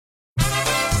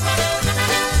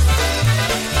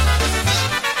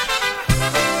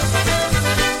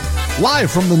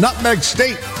live from the Nutmeg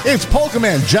State. It's Polka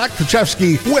Man Jack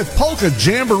Pachewski with Polka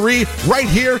Jamboree right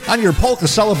here on your polka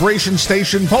celebration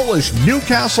station,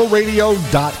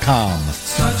 PolishNewcastleRadio.com.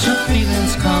 Such a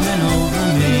feeling's coming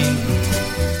over me.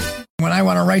 When I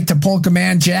want to write to Polka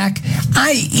Man Jack,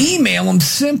 I email him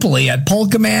simply at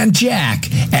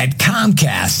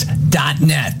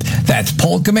polkamanjack@comcast.net. That's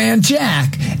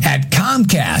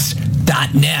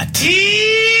polkamanjack@comcast.net.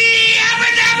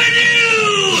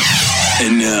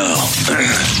 And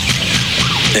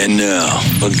now,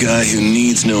 a guy who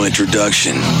needs no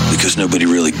introduction because nobody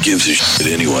really gives a shit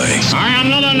anyway. I am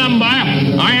not a number.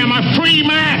 I am a free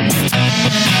man.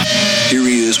 Here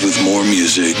he is with more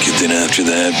music, and then after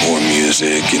that, more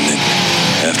music, and then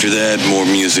after that, more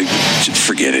music.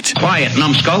 Forget it. Quiet,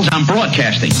 numbskulls. I'm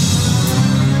broadcasting.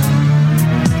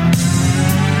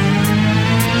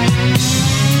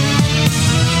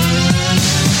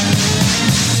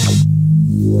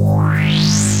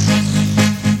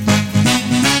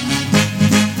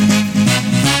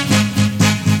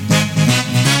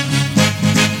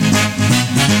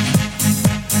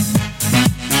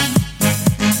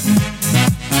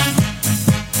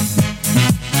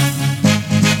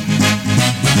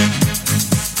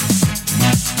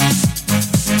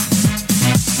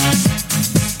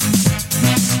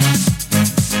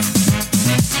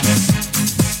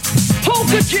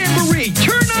 Polka Jamboree!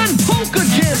 Turn on Polka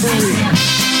Jamboree!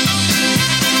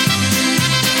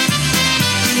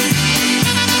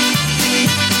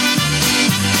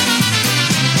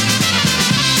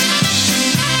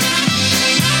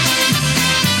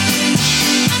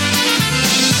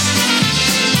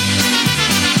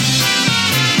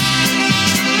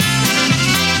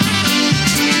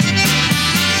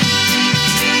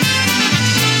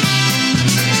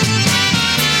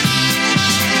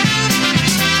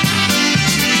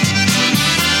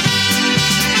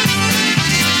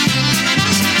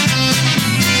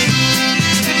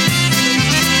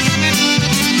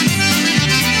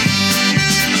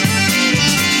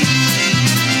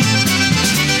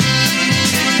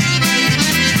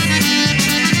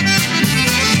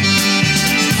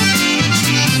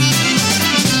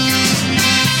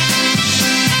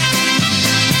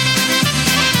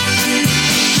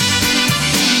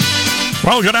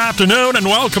 Well, good afternoon and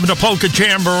welcome to Polka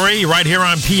Jamboree right here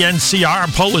on PNCR,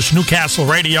 Polish Newcastle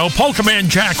Radio. Polka Man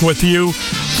Jack with you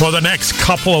for the next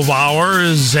couple of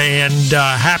hours, and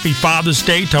happy Father's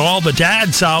Day to all the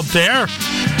dads out there.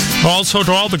 Also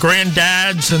to all the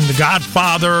granddads and the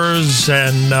godfathers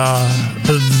and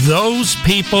those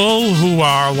people who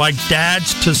are like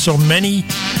dads to so many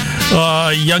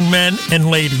young men and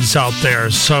ladies out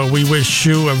there. So we wish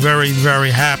you a very,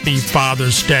 very happy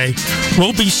Father's Day.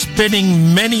 We'll be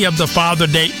spinning many of the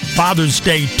Father's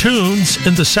Day tunes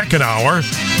in the second hour,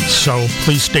 so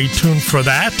please stay tuned for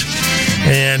that.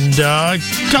 And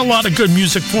got a lot of good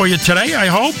music for you today, I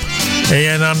hope.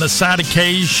 And on the sad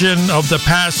occasion of the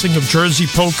passing of Jersey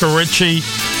Polka Richie,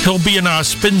 he'll be in our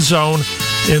spin zone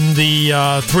in the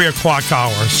 3 o'clock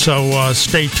hour. So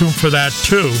stay tuned for that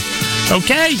too.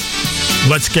 Okay,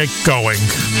 let's get going.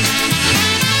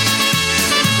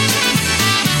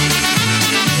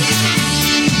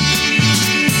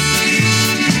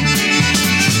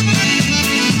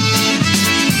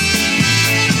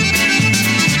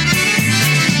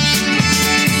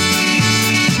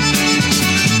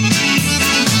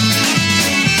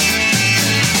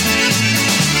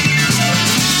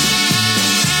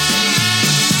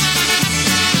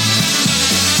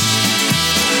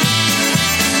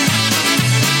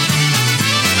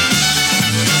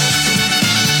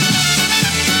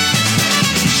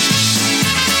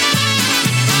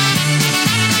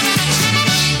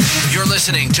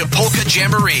 Listening to Polka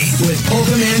Jamboree with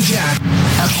Polka Man Jack.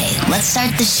 Okay, let's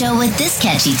start the show with this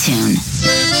catchy tune.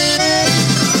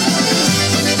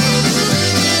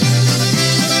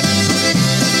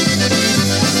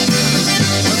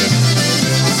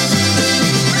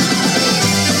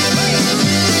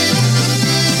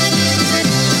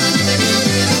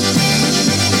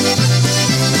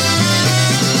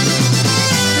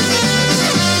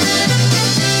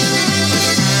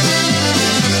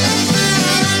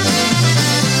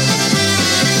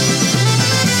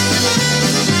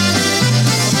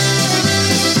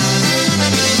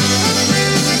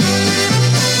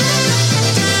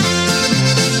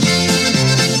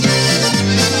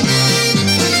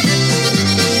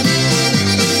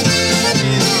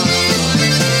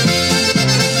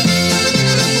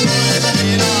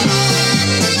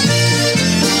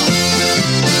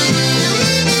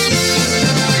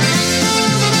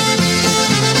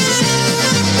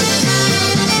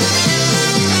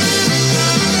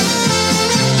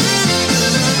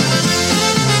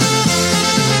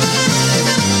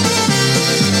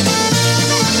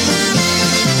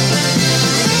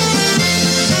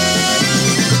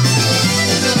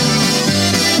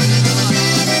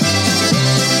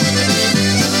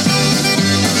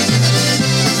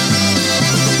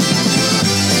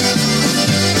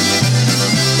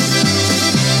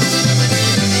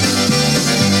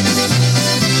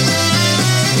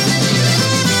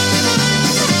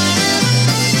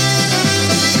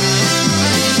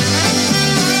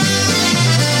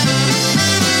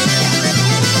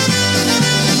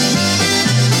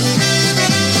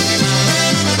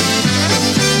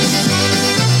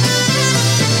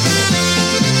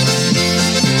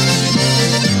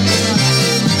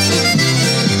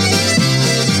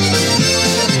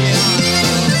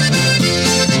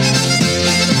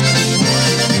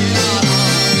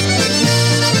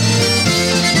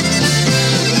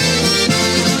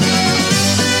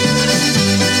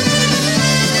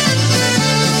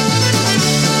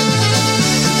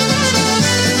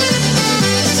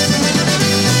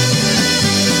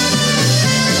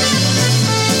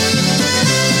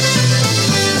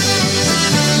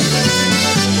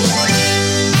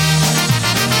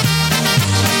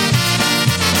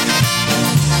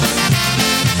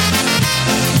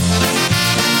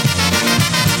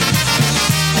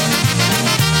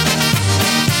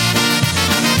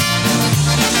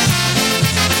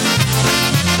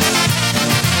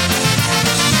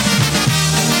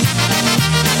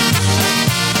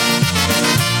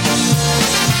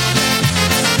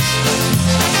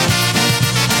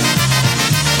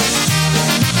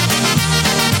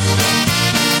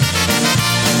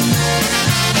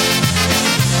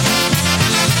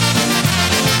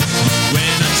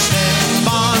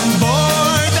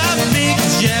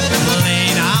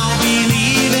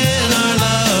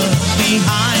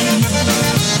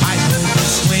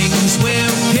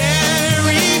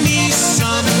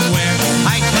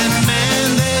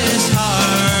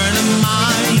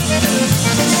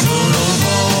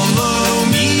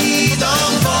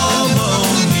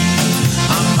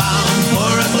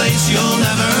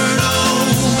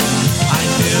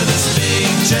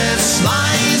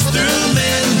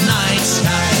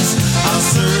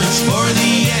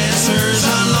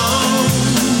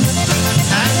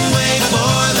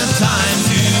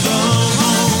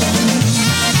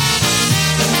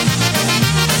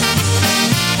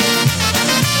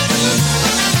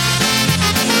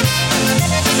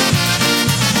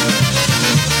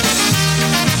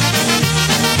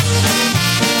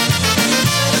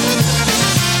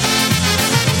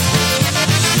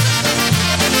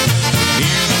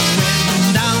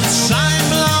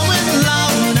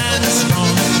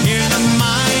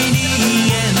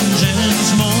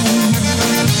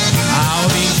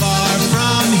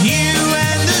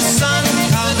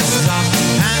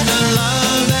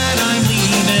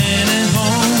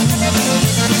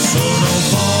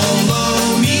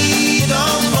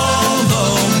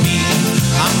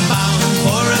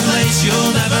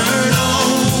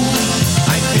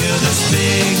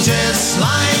 just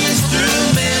slides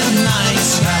through midnight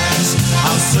skies.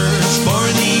 I'll search for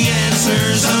the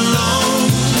answers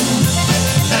alone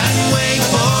and wait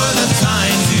for the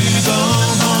time to go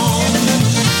home.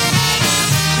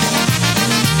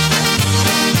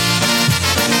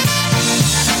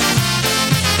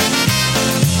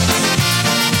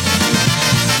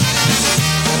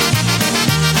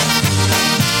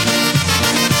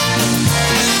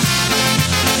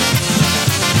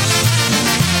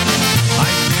 I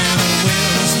feel the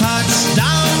wheels touch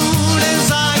down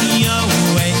as I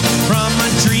awake from a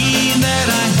dream that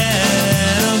I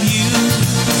had of you.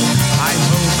 I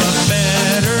hope a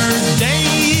better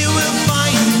day will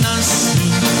find us soon,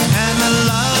 and the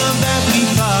love that we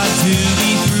thought to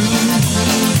be true.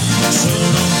 So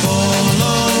don't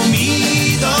follow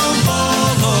me, don't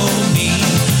follow me.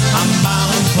 I'm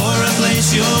bound for a place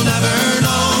you'll never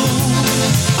know.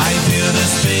 I feel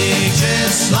this big jet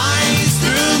slides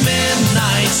through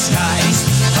midnight skies.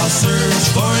 I'll search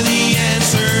for the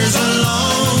answers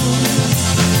alone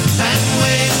and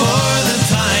wait for the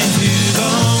time to go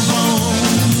home.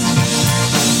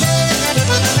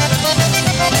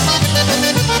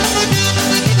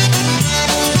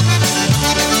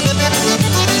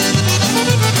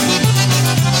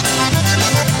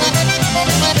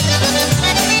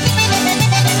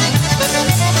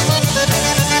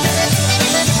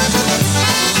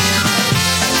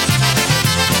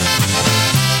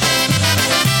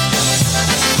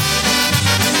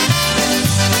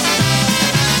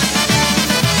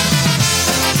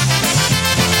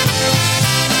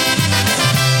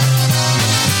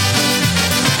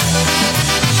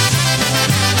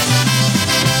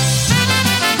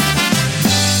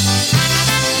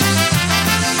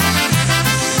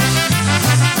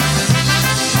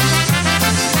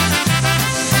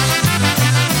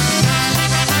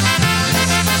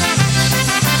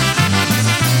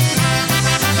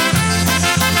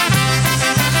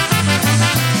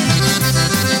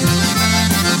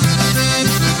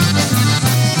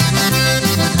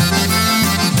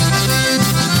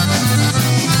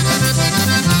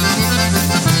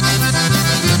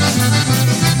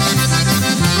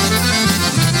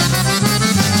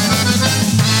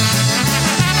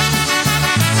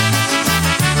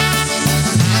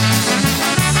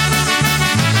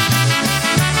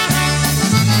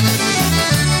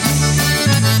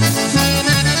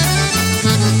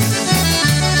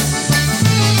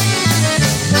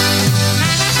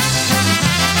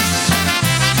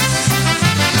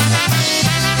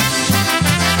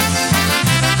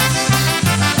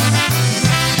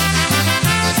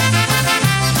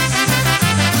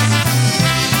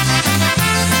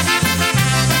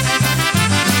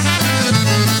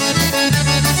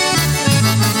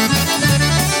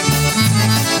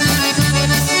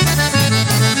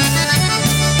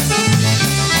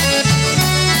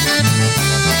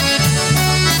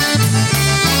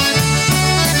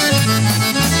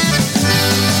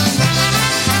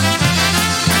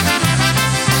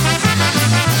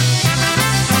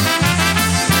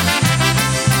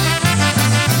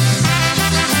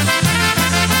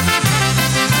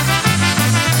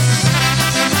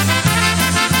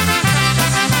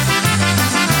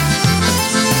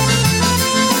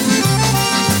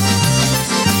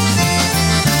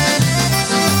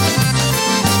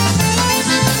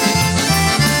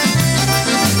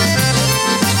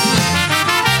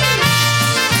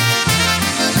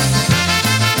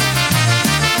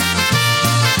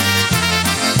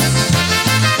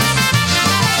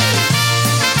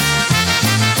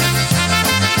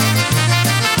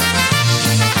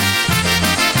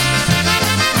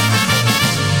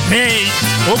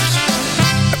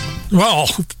 Well,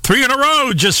 3 in a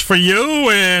row just for you,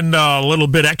 and a little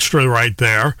bit extra right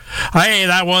there. Hey,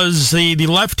 that was the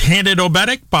Left-Handed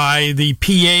Obetic by the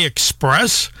PA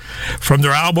Express from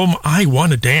their album I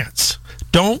Wanna Dance.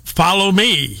 Don't Follow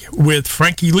Me with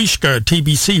Frankie Lishka,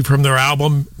 TBC, from their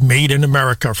album Made in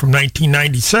America from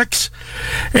 1996.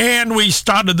 And we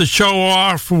started the show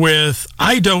off with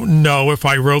I Don't Know If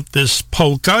I Wrote This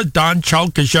Polka, Don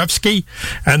Chalkaszewski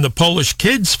and the Polish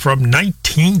Kids from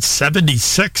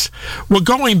 1976. We're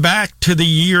going back to the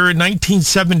year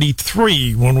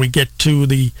 1973 when we get to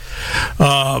the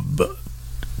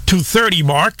 2:30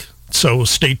 mark. So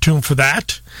stay tuned for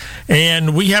that.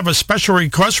 And we have a special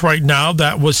request right now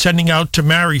that we're sending out to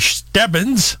Mary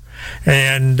Stebbins.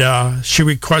 And she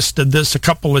requested this a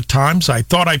couple of times. I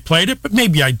thought I played it, but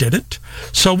maybe I didn't.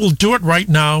 So we'll do it right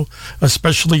now,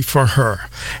 especially for her.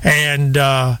 And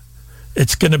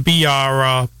it's going to be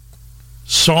our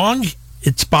song.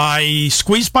 It's by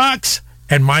Squeezebox,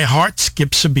 and My Heart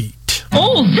Skips a Beat.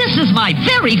 Oh, this is my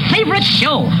very favorite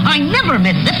show. I never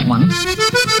miss this one.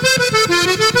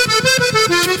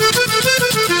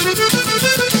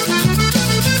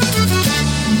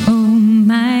 Oh,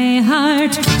 my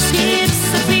heart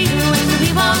skips a beat when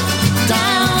we walk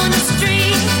down the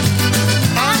street.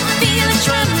 I feel it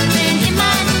trembling in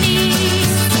my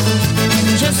knees.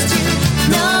 And just to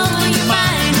know you're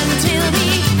mine until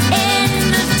the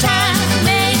end of time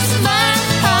makes my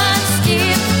heart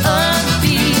skip a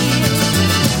beat.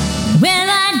 Well,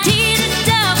 I didn't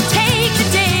take the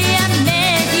day I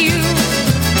met you.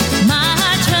 My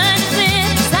heart turned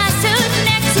flip as I stood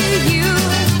next to you.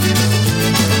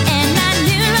 And I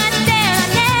knew right there I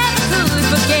never could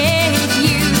forget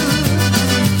you.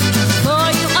 For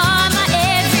you are my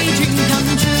every dream come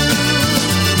true.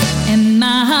 And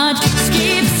my heart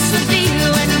skips a beat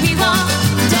when we walk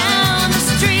down the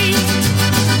street.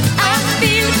 I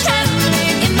feel it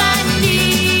trembling in my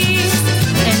knees.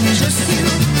 And just you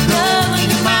blowing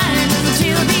your mind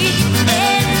until the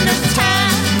end of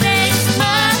time makes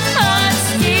my heart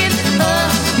skip a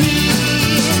beat.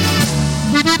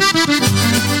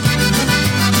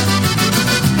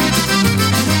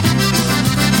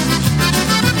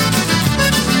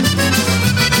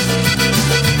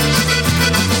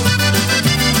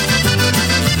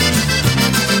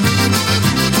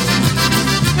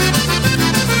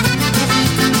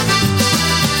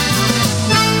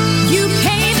 You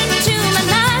came into my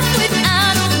life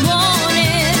without a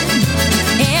warning,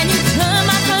 and you turned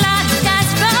my cloud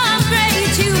skies from gray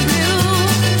to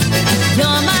blue.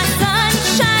 You're my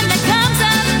sunshine that comes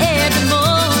up every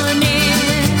morning.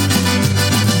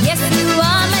 Yes, you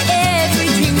are my every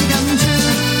dream come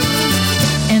true.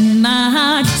 And my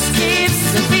heart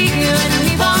skips a beat when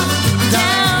we walk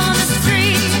down the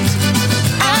street.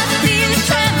 I feel it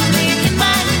trembling in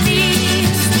my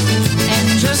knees.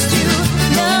 And just to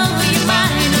know you're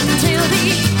mine until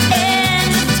the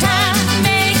end of time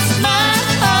makes my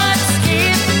heart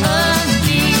skip a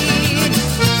beat.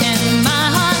 And my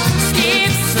heart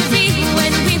skips a beat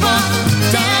when we walk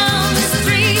down the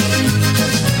street.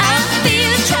 I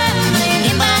feel it trembling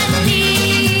in my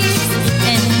knees.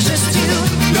 And just to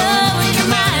know you're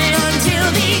mine until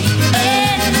the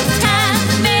end of time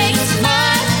makes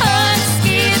my heart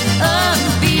skip a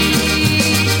beat.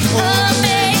 Oh,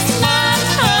 makes my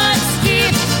heart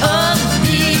skip a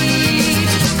beat.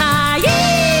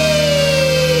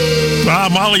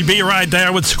 Molly B right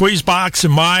there with Squeezebox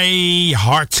and My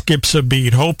Heart Skips a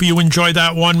Beat. Hope you enjoyed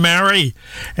that one, Mary.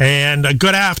 And a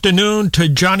good afternoon to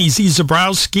Johnny Z.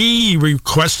 Zabrowski. He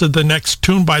requested the next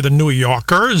tune by the New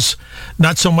Yorkers.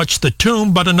 Not so much the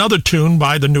tune, but another tune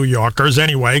by the New Yorkers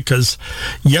anyway, because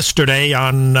yesterday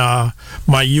on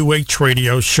my UH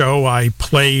radio show, I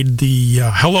played the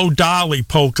Hello Dolly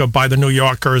polka by the New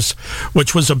Yorkers,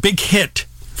 which was a big hit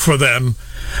for them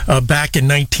back in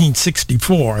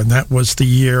 1964, and that was the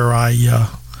year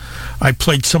I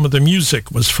played some of the music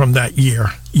was from that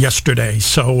year yesterday.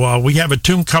 So we have a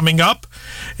tune coming up,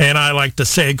 and I like to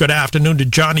say good afternoon to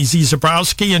Johnny Z.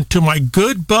 Zabrowski and to my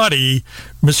good buddy,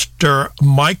 Mr.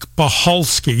 Mike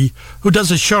Baholski, who does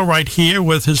a show right here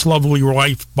with his lovely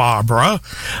wife, Barbara,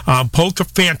 Polka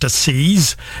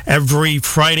Fantasies, every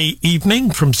Friday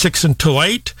evening from 6 until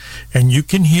 8, and you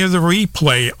can hear the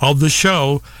replay of the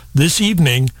show this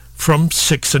evening from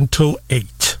 6 until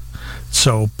 8.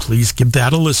 So please give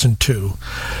that a listen to.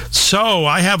 So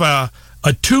I have a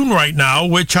tune right now,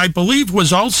 which I believe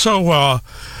was also,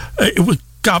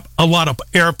 got a lot of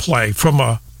airplay from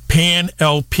a Pan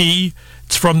LP.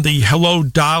 It's from the Hello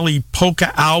Dolly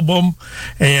Polka album.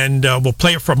 And we'll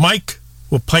play it for Mike.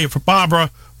 We'll play it for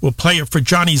Barbara. We'll play it for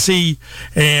Johnny Z.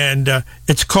 And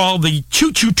it's called the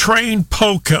Choo Choo Train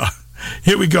Polka.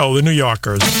 Here we go, the New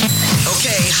Yorkers.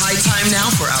 Okay, high time now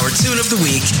for our tune of the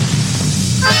week.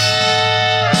 Thank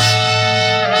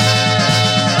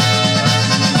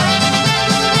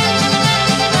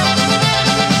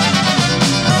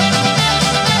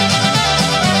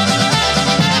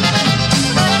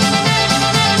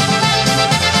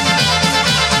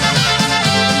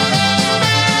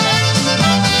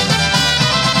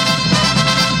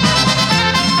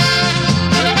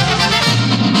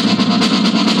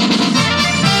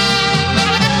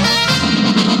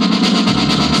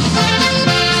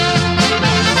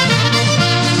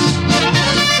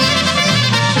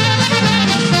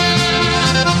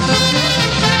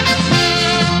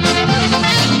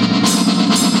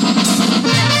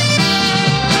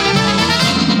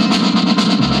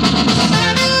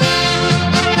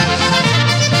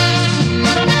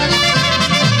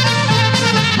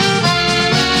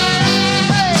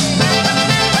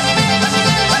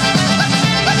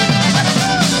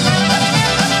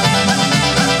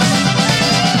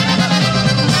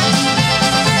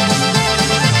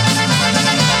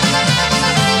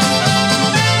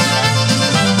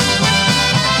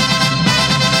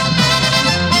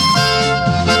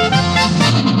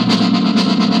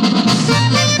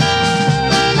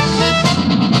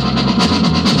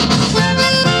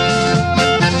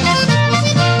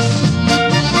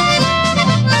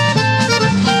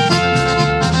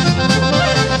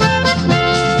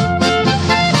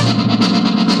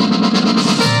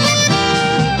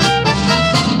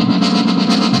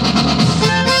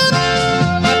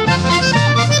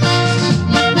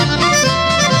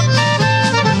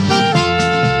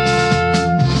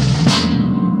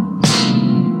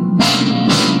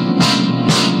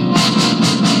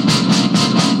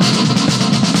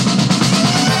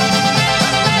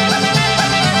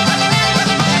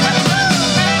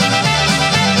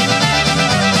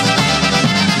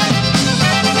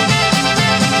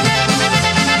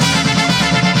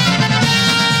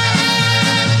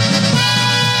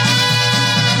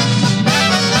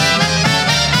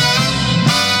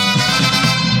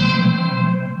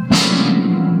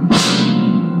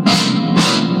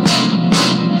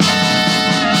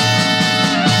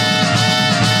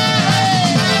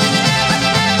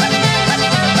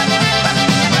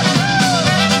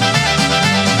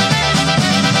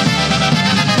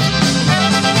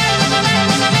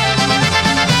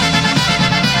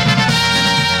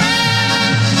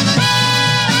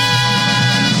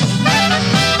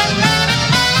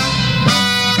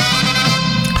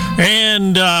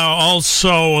And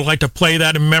also, I'd like to play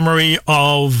that in memory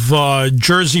of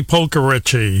Jersey Polka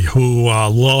Richie, who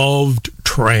loved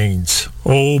trains.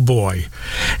 Oh, boy.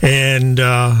 And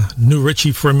knew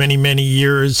Richie for many, many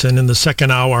years. And in the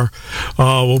second hour,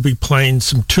 we'll be playing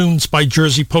some tunes by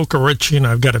Jersey Polka Richie. And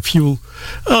I've got a few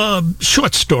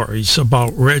short stories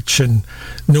about Rich, and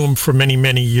knew him for many,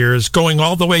 many years, going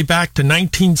all the way back to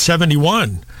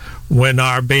 1971. When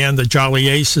our band, the Jolly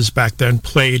Aces, back then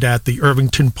played at the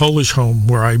Irvington Polish Home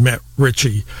where I met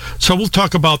Richie. So we'll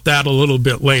talk about that a little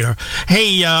bit later.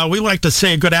 Hey, we like to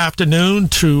say good afternoon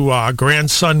to our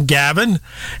grandson, Gavin.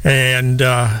 And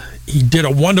he did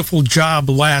a wonderful job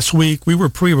last week. We were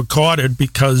pre-recorded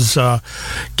because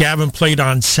Gavin played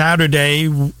on Saturday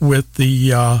with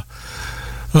the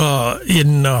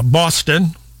in Boston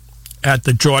at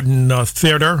the Jordan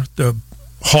Theater, the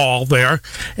hall there,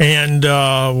 and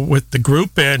with the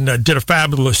group, and did a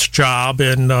fabulous job.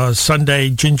 And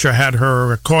Sunday, Ginger had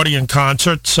her accordion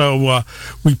concert, so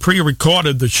we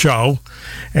pre-recorded the show,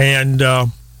 and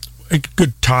a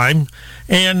good time.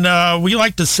 And we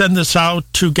like to send this out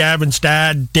to Gavin's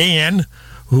dad, Dan,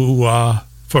 who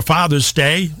for Father's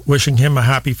Day, wishing him a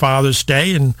happy Father's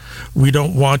Day. And we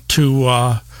don't want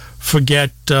to forget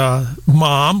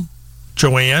Mom,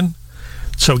 Joanne.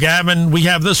 So, Gavin, we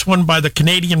have this one by the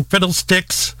Canadian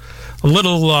Fiddlesticks, a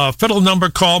little fiddle number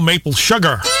called Maple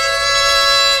Sugar.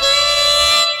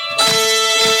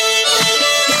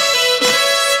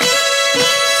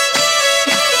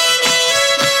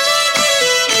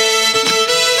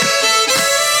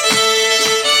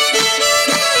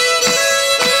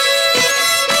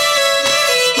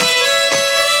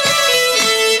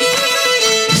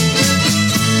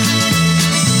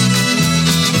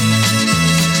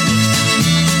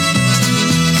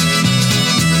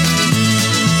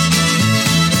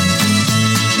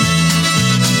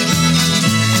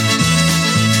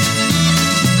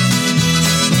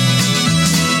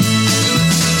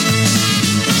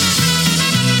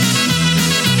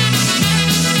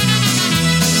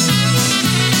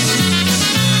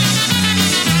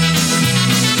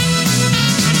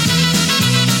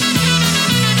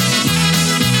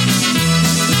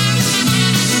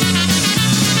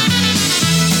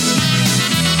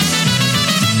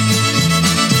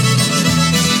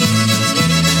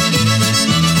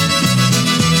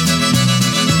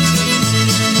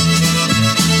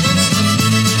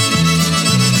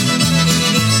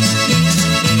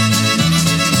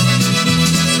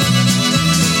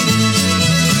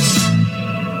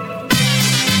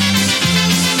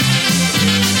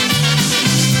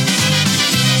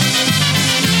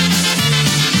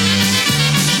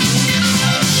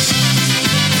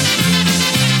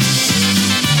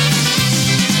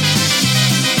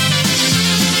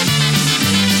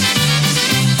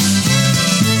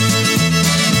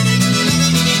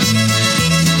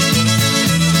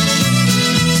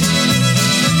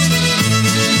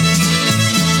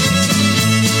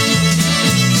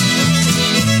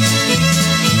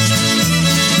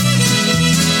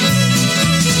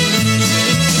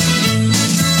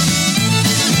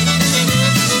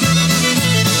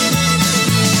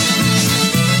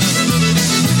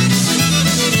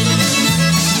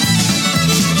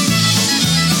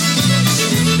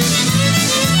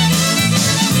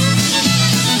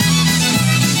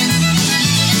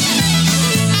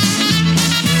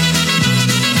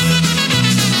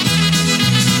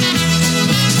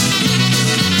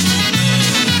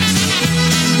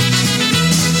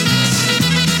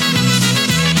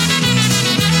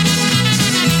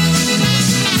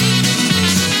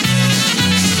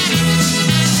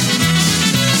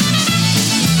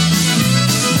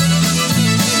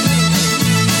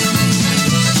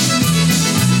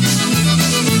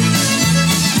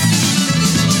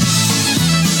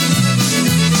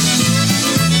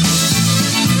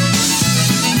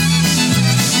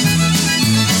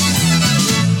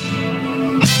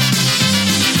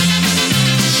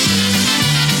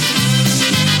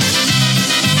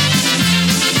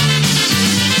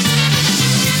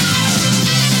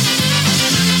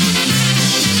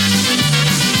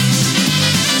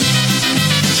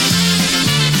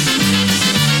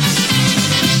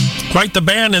 Quite the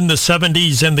band in the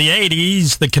 70s and the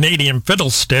 80s, the Canadian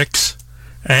Fiddlesticks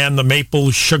and the Maple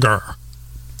Sugar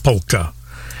Polka.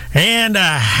 And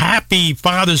a happy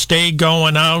Father's Day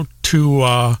going out to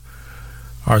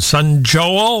our son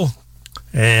Joel,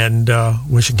 and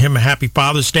wishing him a happy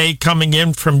Father's Day, coming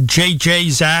in from JJ,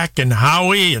 Zach, and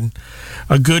Howie, and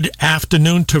a good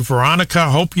afternoon to Veronica.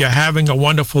 Hope you're having a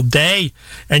wonderful day.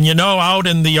 And you know, out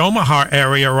in the Omaha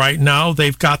area right now,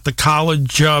 they've got the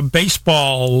college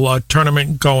baseball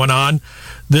tournament going on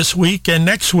this week and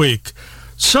next week.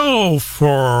 So,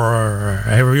 for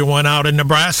everyone out in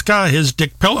Nebraska, here's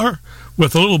Dick Pillar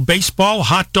with a little baseball,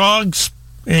 hot dogs,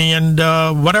 and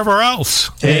whatever else.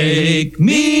 Take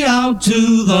me out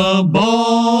to the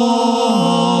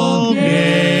ball game.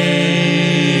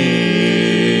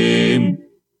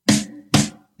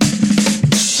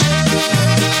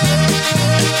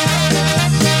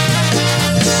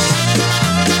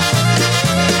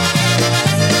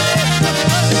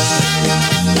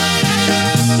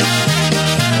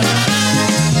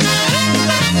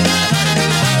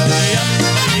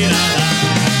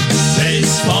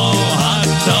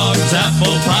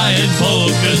 Apple pie and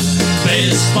polkas,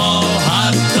 baseball,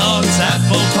 hot dogs,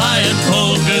 apple pie and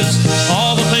polkas,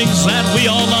 all the things that we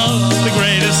all love, the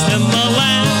greatest in the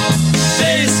land.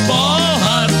 Baseball,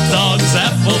 hot dogs,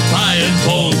 apple pie and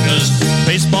polkas.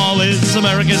 Baseball is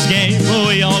America's game,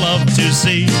 we all love to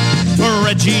see.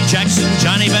 Reggie Jackson,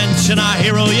 Johnny Bench, and our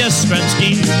hero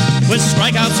Yastrzemski. With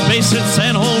strikeouts, base hits,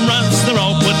 and home runs, they're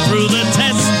all put through the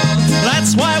test.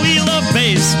 That's why we love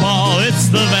baseball, it's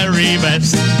the very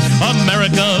best.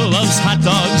 America loves hot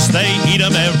dogs, they eat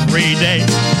them every day.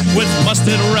 With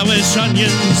mustard, relish,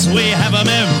 onions, we have them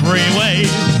every way.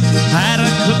 At a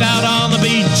cookout on the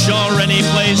beach or any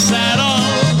place at all.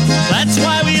 That's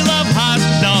why we love hot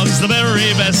dogs, the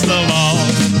very best of all.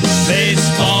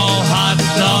 Baseball, hot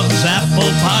dogs,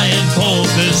 apple pie and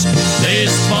polkas.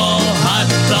 Baseball, hot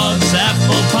dogs,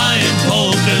 apple pie and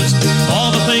polkas.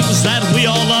 All the things that we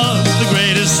all love, the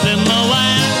greatest in the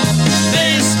land.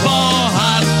 Baseball,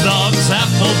 hot dogs,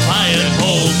 apple pie and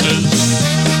polkas.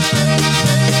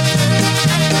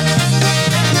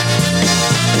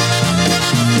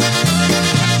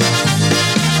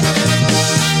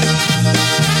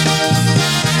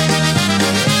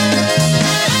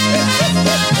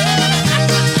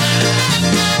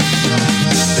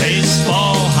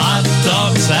 Baseball, hot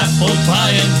dogs, apple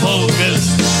pie and polkas.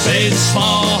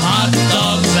 Baseball, hot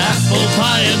dogs, apple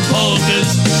pie and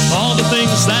polkas. All the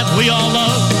things that we all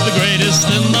love, the greatest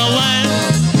in the land.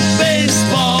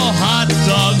 Baseball, hot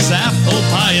dogs, apple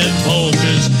pie and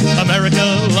polkas. America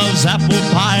loves apple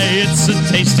pie, it's a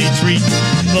tasty treat.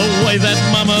 The way that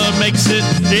mama makes it,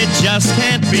 it just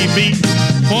can't be beat.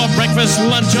 For breakfast,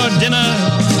 lunch, or dinner,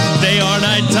 day or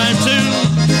night time too.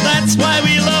 That's why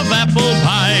we love apple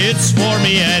pie, it's for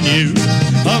me and you.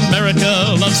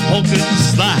 America loves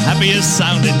polkas, the happiest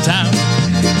sound in town.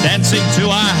 Dancing to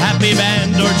our happy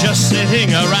band or just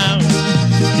sitting around.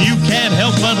 You can't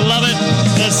help but love it,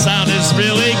 the sound is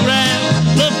really grand.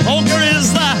 The polka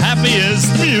is the happiest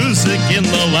music in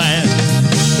the land.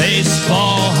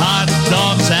 Baseball, hot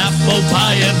dogs, apple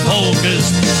pie and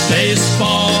polkas.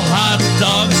 Baseball, hot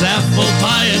dogs, apple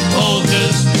pie and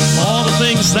polkas. All the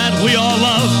things that we all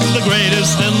love, the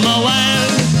greatest in the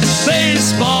land.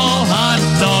 Baseball, hot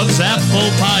dogs,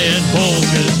 apple pie and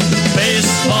polkas.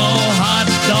 Baseball, hot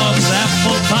dogs,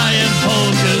 apple pie and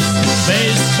polkas.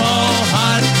 Baseball,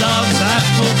 hot dogs,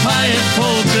 apple pie and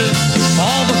polkas.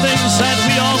 All the things that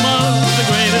we all love, the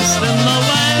greatest in the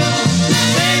land.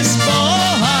 Baseball,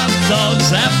 hot dogs,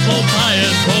 apple pie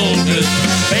and polkas.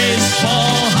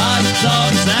 Baseball, hot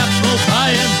dogs, apple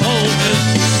pie and polkas.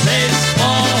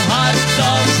 Baseball, hot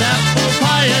dogs, apple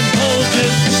pie and polkas.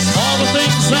 All the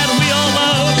things that we all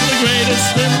love, the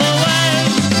greatest in the land.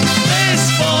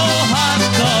 Baseball, hot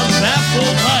dogs, apple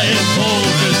pie and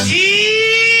polkas.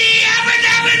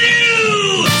 Yabba-dabba-doo!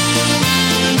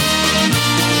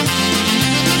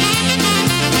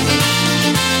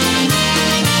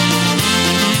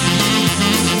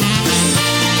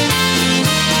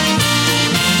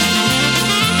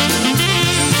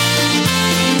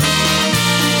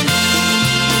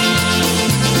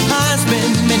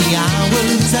 Many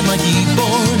hours at my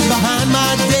keyboard behind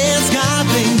my desk. I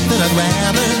think that I'd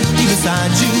rather be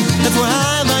beside you. That's where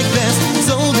I like best.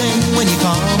 So then when you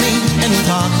call me and we're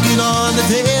talking on the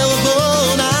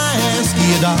telephone, I ask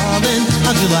you, darling,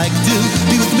 how'd you like to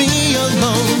be with me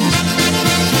alone?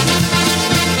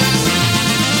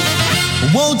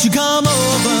 Won't you come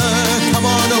over? Come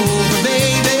on over,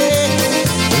 baby.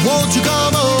 Won't you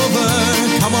come over?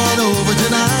 Come on over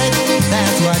tonight.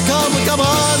 That's right, come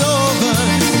on over.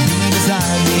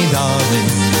 Beside me, darling,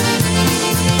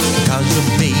 'cause your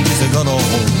babies are gonna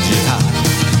hold you tight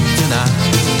tonight.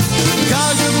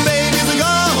 'Cause your babies are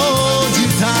gonna hold you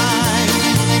tight.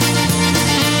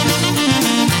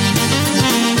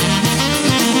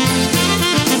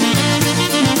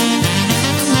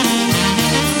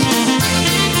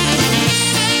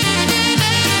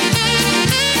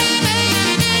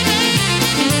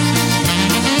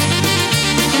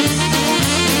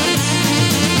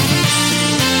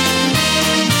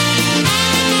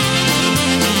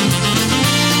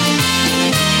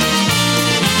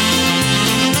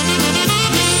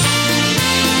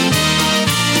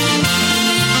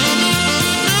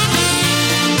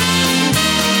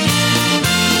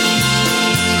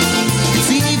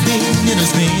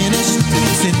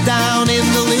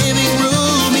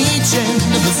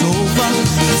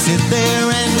 sit there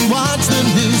and we watch the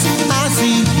news. I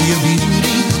see your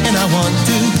beauty and I want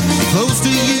to be close to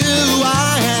you.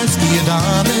 I ask you,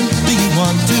 darling, do you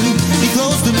want to be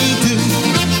close to me too?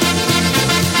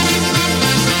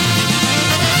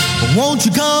 Won't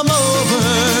you come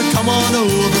on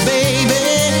over, baby?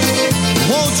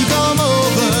 Won't you come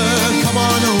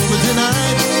on over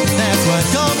tonight? That's right,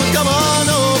 come on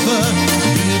over,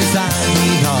 be beside me,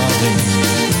 darling.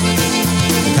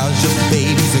 Because your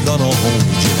babies are gonna hold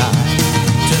you tight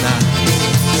tonight.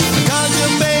 Because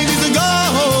your babies are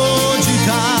gonna hold you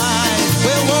tight.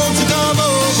 Well, won't you come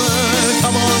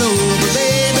on over,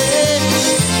 baby?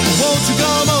 Won't you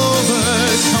come on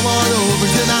over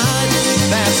tonight?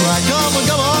 That's right, come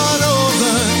on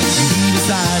over, be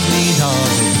beside me,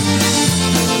 darling.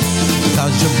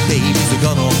 Because your babies are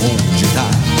gonna hold you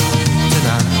tight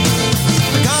tonight.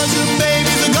 Because your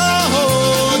babies are gonna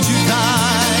hold you tight.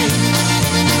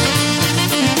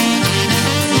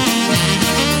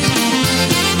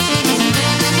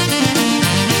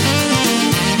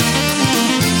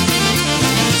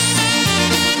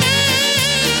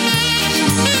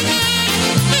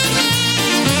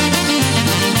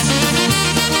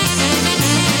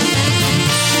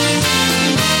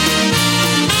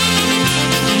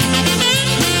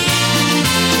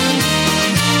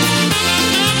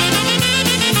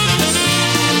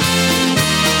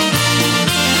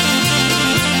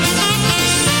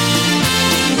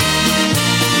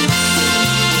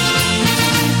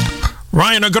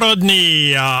 Ryan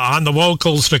Ogrodny on the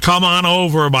vocals to Come On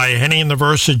Over by Henny and the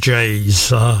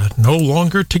Versajays. No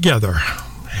longer together.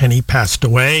 Henny passed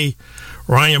away.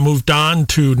 Ryan moved on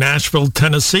to Nashville,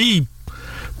 Tennessee,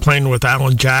 playing with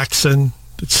Alan Jackson.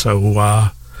 So,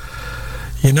 we've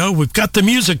got the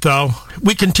music, though.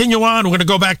 We continue on. We're going to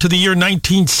go back to the year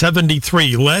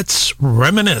 1973. Let's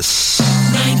reminisce.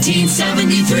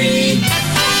 1973.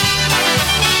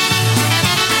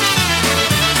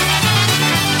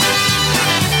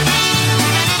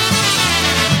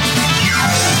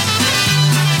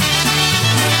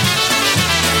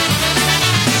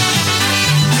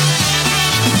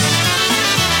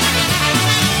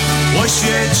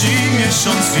 Świeci,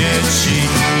 miesiąc świeci,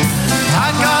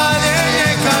 tak ale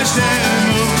nie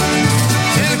każdemu,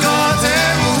 tylko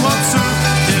temu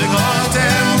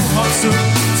chłopcu,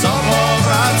 co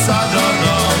powraca do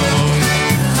domu.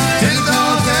 Tylko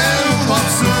temu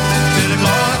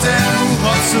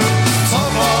chłopcu, co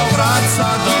powraca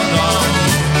do domu.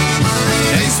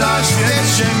 Ej, zaświeć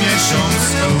się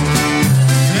miesiącu,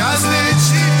 gwiazdy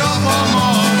ci to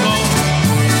pomogą,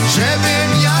 żebym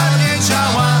ja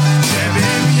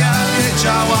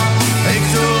wiedziała, ej,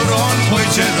 którą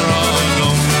pójdzie drogą.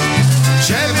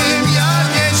 Żebym ja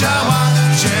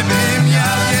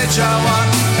wiedziała,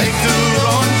 ej,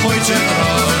 którą pójdzie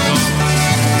drogą.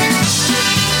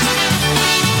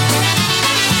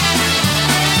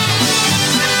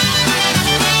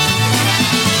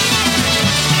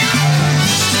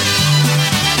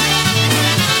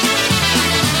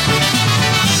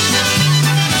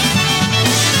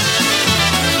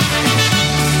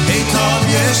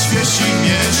 Świeci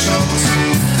miesiąc,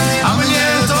 a mnie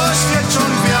to świeczą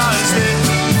gwiazdy.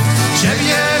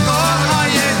 Ciebie kocha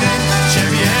jeden,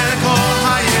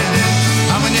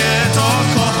 a mnie to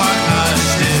kocha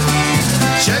każdy.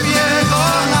 Ciebie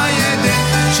kocha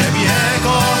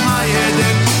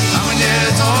jeden, a mnie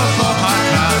to kocha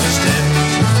każdy.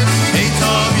 Ej,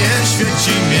 tobie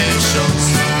świeci miesiąc,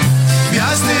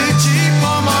 gwiazdy ci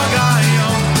pomagają.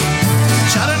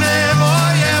 Czarne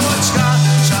moje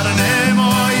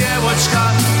oczka,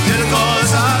 tylko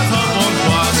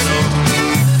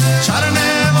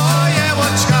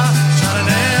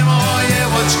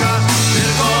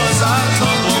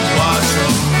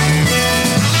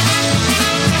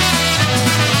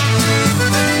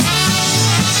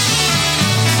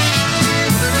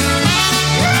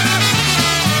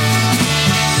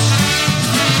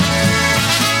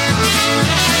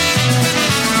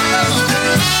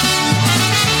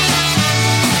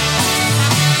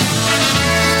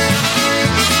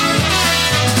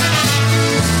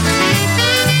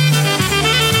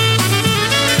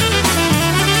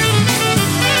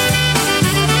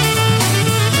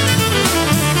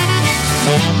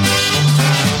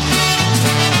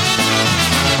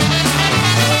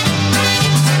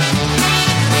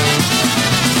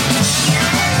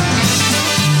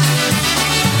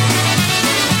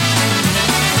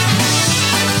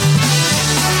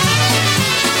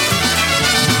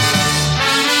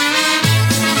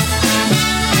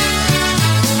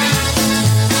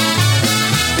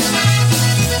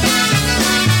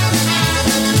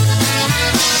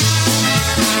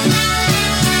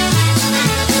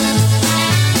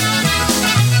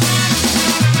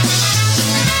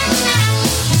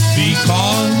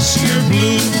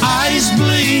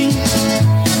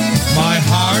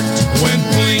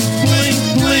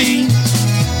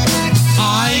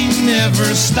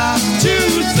never stopped to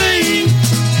think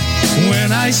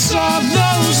when I saw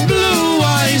those blue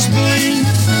eyes blink.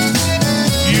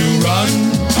 You run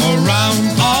around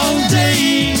all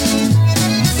day,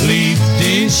 leave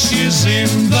dishes in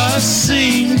the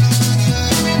sink,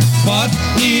 but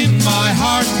in my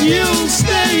heart you'll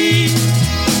stay,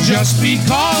 just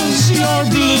because your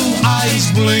blue eyes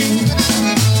blink.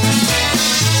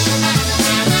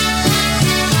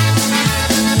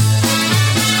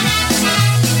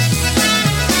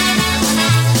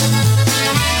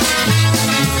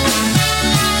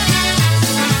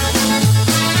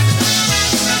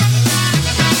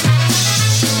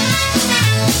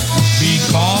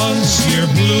 Because your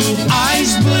blue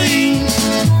eyes blink,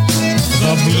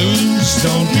 the blues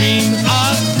don't mean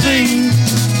a thing.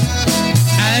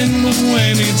 And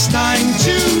when it's time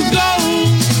to go,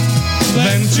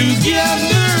 then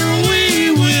together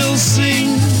we will sing.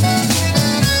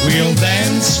 We'll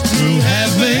dance through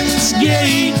heaven's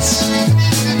gates.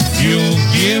 You'll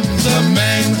give the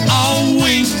man a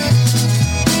wink.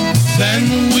 Then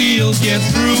we'll get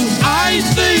through, I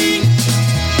think,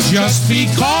 just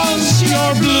because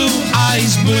your blue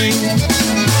eyes blink.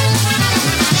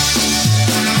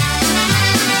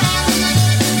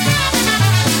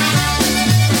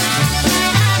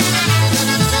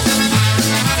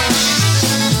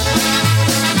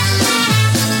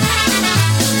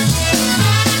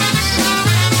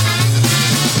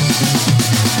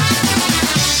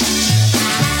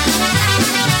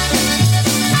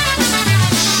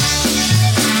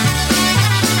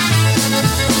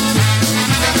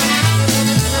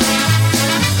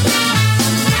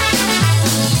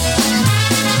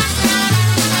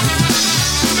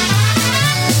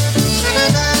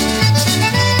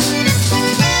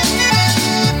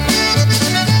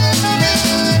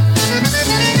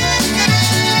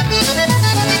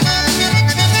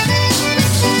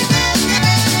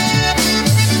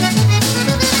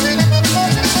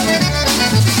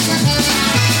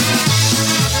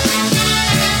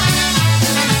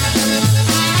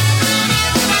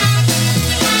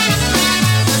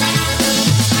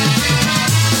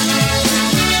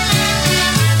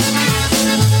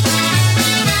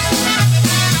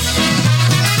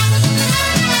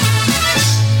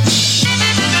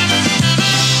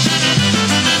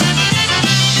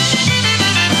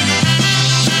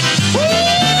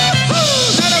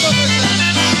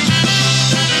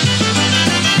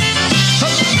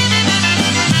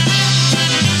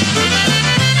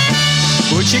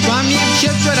 Uciekła mi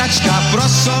siedzoraczka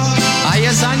proso, a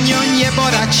ja za nią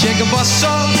nieboraczek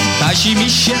boso. Kazi mi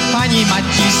się pani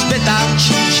matki spytać,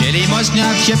 chcieli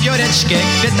można się pioreczkę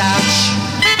chwytać.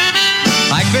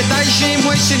 A chwytaj się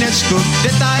mój syneczku,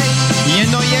 chwytaj, nie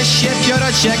noje się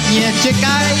pioroczek, nie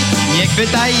czekaj. Nie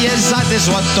chwytaj je za te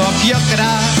złoto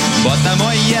piokra, bo ta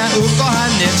moja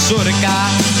ukochana córka.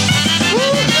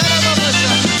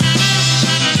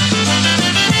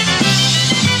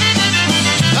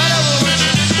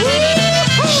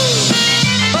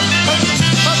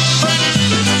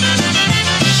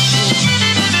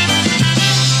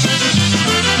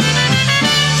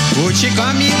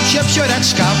 Uciekła mi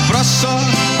pioreczka proso,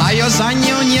 a ja za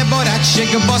nią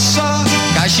nieboraczek boso.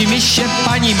 Kazi mi się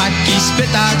pani matki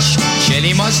spytać,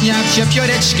 chcieli można się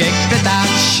pioreczkę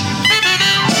chwytać.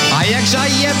 A jakże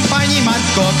je pani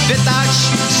matko pytać,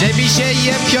 żeby się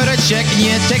je pioreczek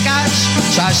nie tykać,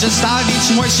 trzeba zostawić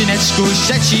mój syneczku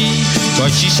rzeci,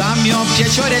 to ci sam ją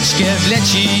pieczoreczkę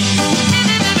wleci.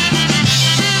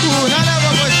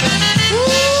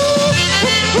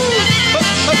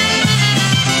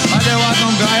 Ale ładną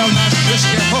grają na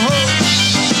szyszkę, ho, ho.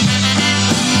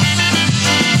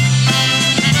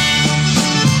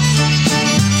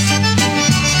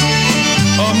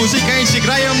 O, muzykanci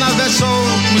grają na wesoło,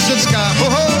 muzyczka, ho,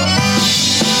 ho.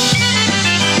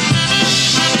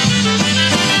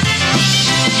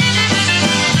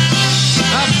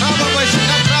 Na prawo, właśnie,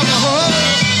 na prawo, ho, ho.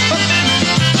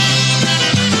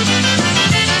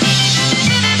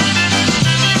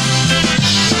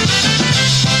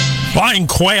 Flying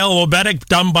Quail Obetic,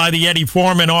 done by the Eddie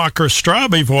Foreman Orchestra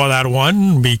before that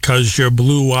one, Because Your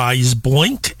Blue Eyes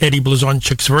Blink, Eddie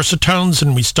Blazonczyk's Versatones,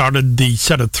 and we started the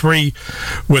set of three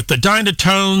with the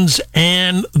Dynatones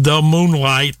and the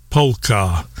Moonlight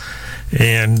Polka.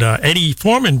 And Eddie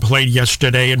Foreman played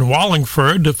yesterday in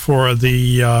Wallingford for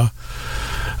the,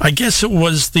 I guess it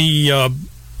was the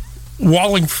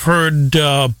Wallingford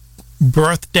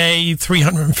birthday,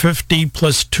 350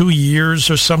 plus 2 years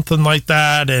or something like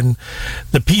that, and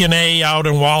the P&A out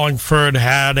in Wallingford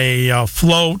had a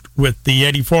float with the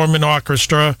Eddie Foreman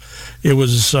Orchestra. It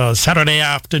was Saturday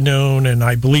afternoon, and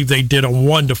I believe they did a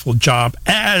wonderful job,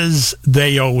 as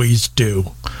they always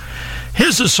do.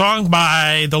 Here's a song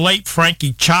by the late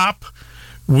Frankie Chop.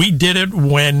 We did it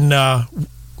when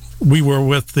we were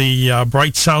with the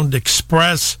Bright Sound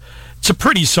Express. It's a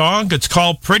pretty song. It's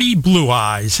called Pretty Blue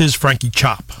Eyes. Here's Frankie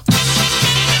Chop.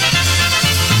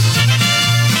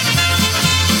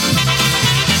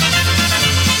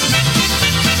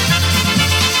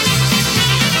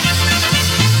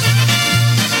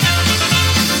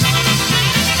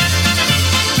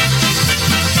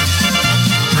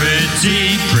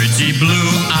 Pretty, pretty blue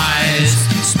eyes,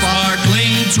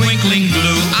 sparkling, twinkling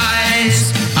blue eyes,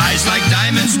 eyes like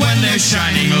diamonds when they're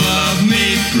shining. Love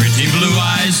me, pretty blue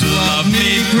eyes, love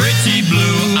me, pretty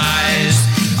blue eyes,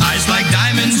 eyes like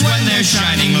diamonds when they're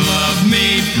shining. Love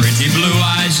me, pretty blue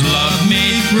eyes, love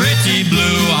me, pretty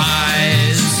blue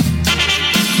eyes.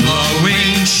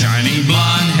 Flowing, shining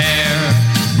blonde hair,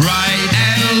 bright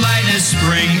and light as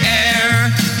spring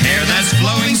air, hair that's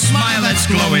flowing, smile that's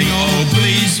glowing. Oh,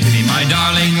 please be my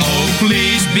darling, oh,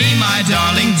 please be my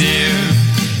darling dear.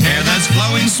 Hair that's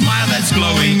flowing, smile that's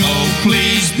glowing. Oh,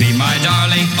 please be my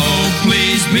darling, oh,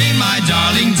 please be my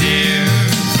darling dear.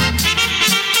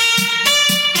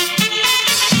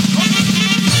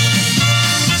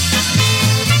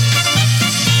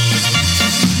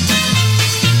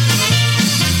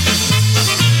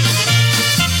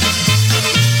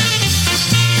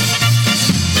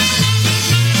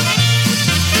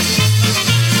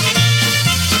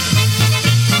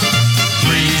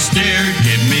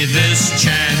 This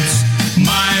chance,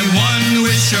 my one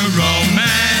wish, a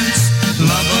romance,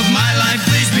 love of my life,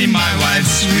 please be my wife,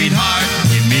 sweetheart.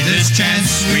 Give me this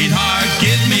chance, sweetheart,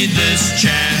 give me this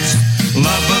chance.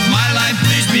 Love of my life,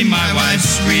 please be my wife,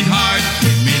 sweetheart.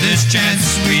 Give me this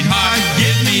chance, sweetheart,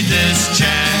 give me this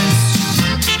chance.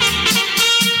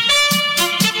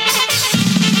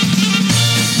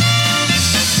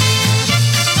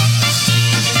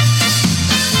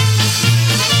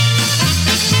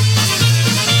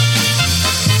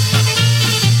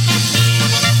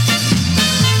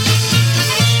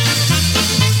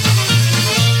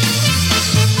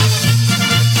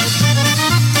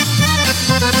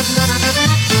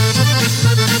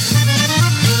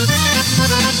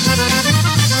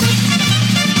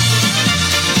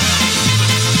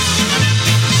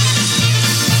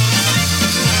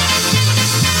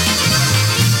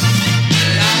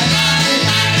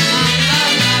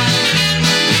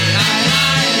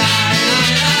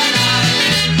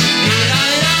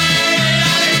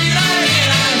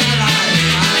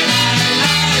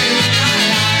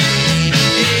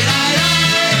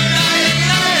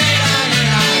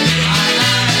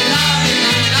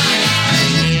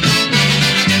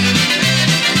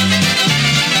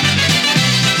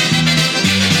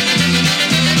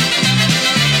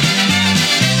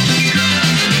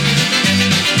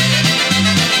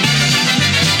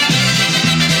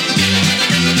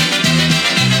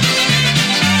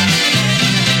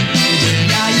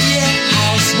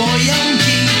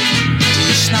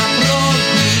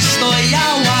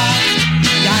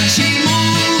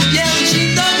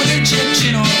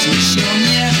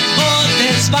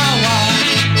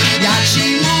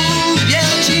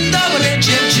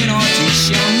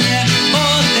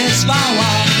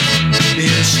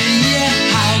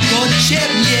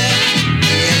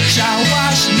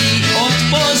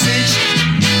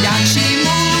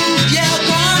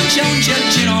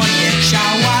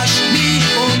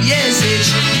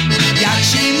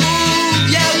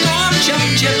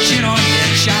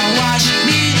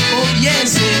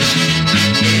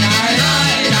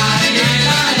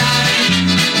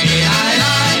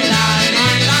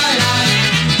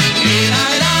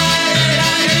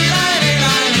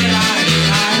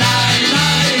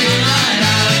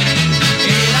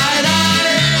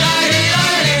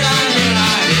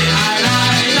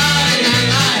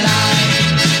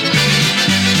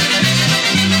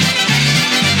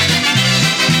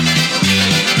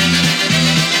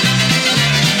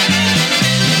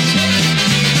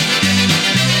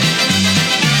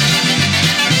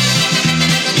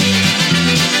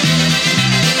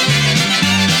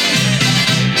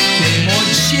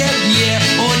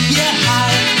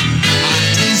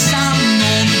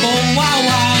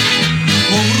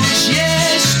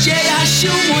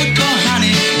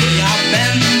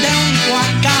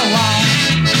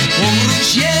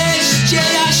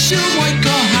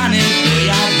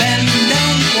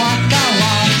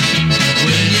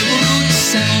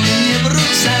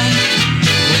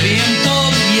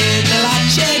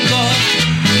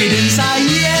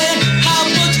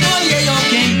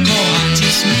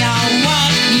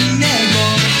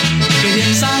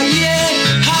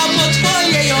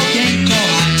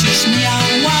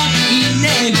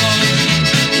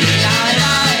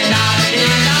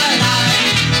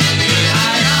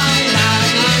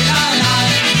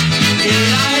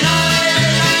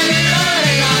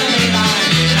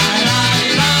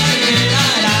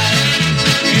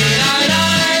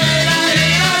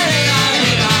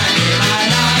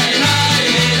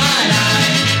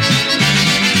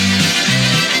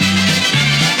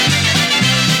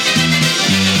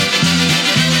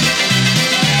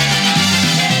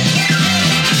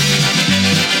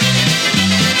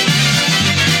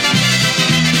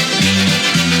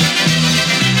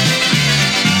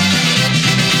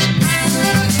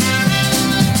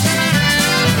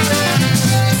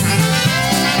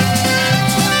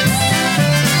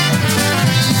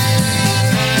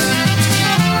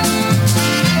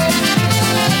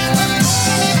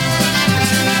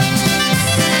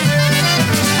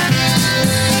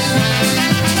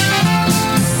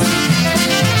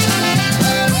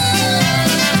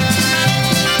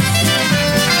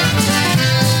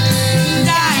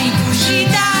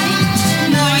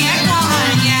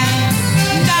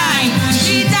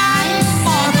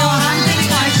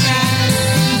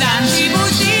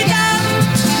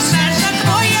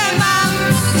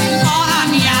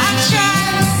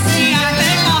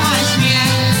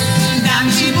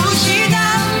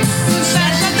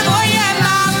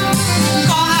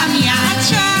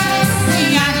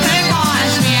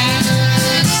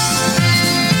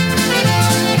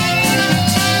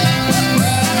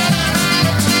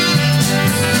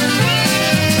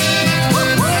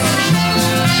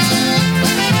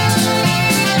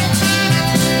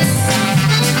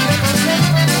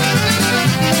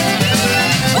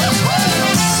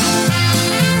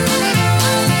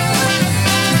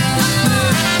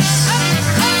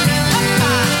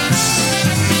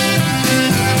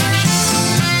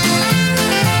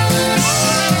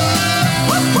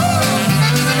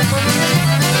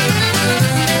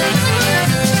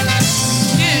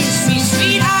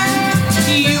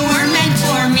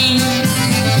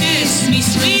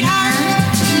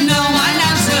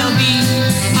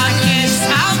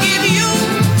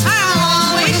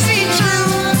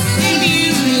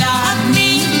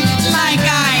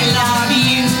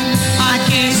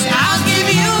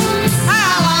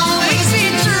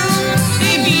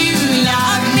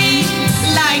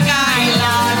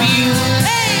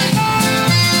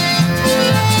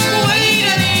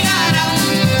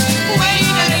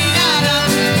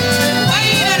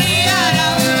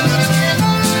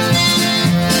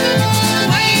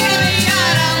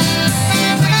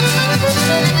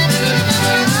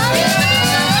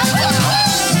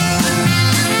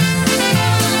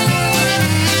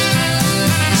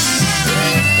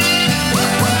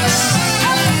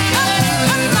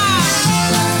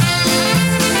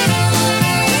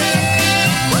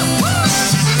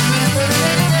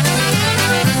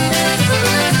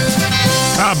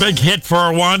 A big hit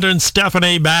for Wanda and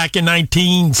Stephanie back in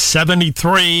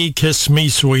 1973, Kiss Me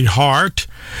Sweetheart.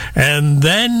 And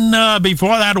then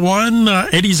before that one,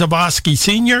 Eddie Zavosky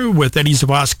Sr. with Eddie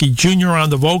Zavosky Jr.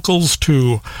 on the vocals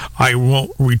to I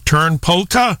Won't Return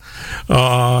Polka,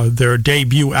 their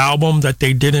debut album that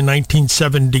they did in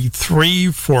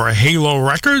 1973 for Halo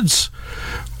Records,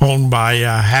 owned by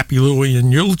Happy Louie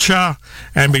and Yulcha.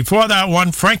 And before that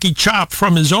one, Frankie Chop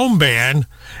from his own band,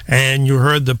 and you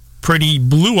heard the Pretty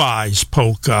Blue Eyes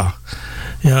Polka.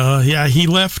 Yeah, he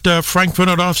left Frank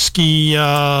Vinodovsky,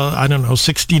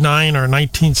 69 or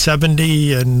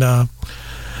 1970, and there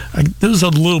was a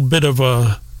little bit of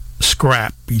a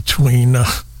scrap between,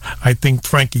 I think,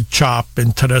 Frankie Chop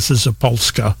and Teresa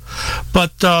Zapolska.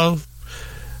 But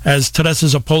as Teresa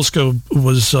Zapolska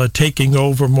was taking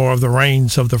over more of the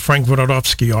reins of the Frank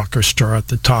Vinodovsky Orchestra at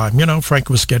the time. You know,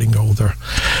 Frank was getting older.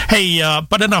 Hey,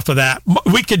 but enough of that.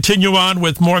 We continue on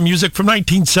with more music from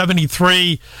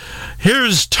 1973.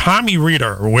 Here's Tommy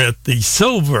Reeder with the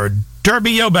Silver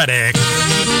Derby-O-Medic.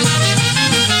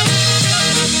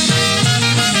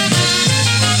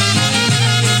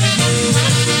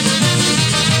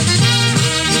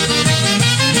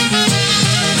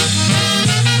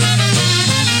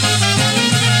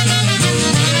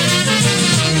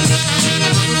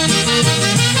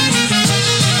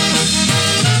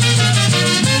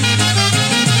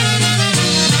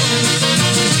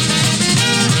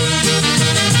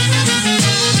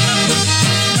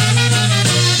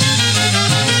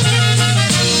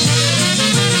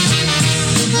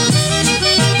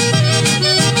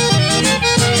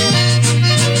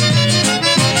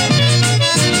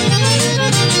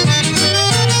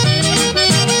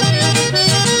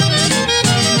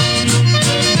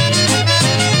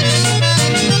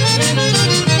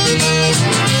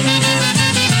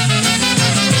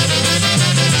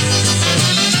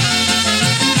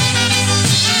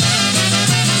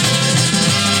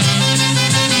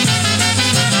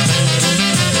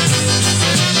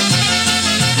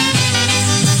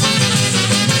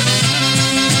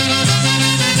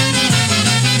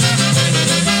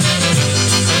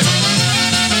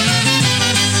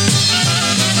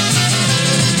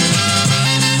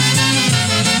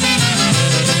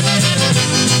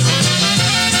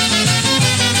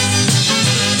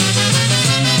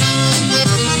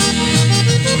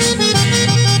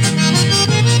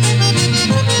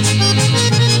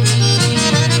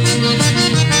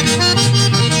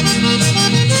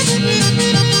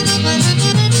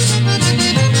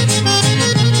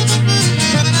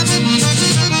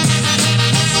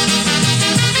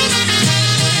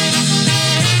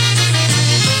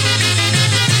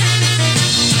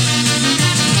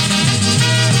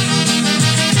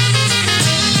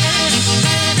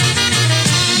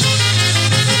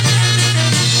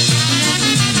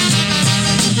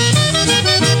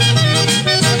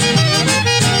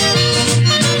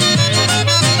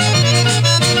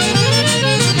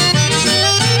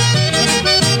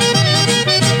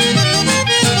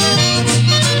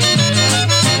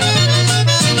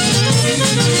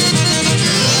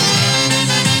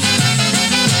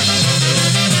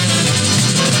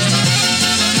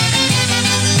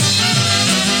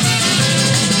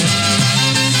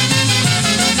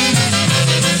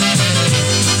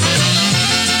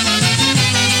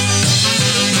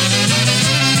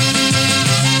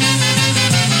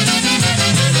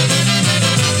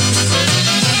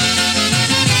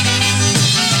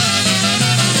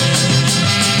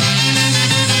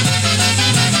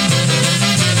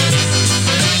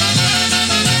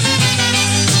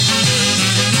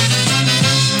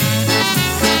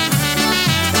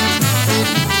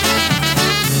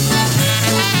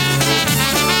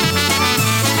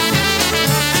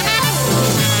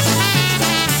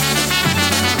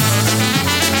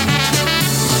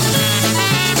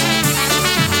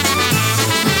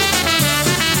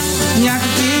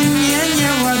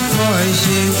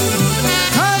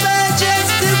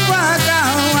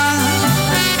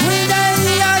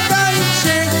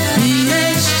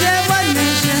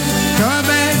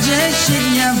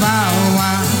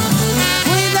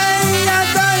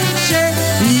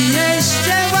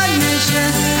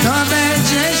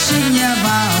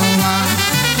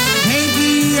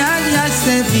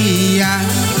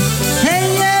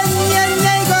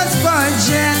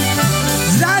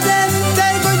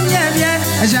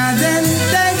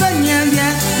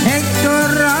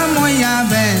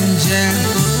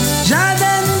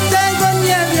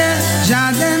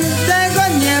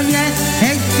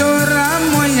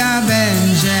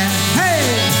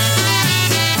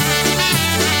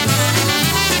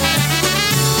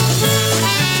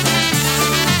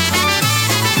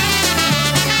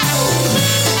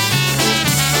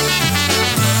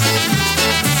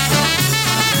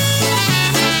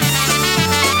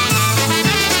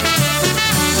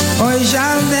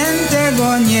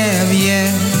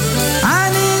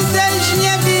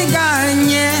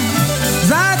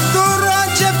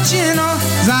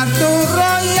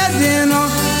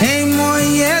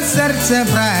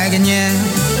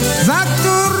 za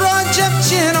którą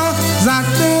dziewczyno, za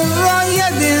którą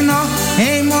jedyno,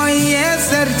 hej moje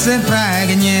serce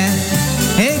pragnie,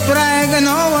 hej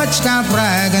pragnołaczka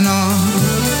pragno,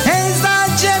 hej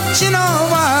za dziewczyną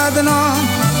ładno,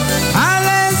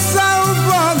 ale za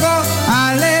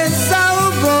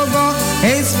ubogo,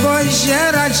 hej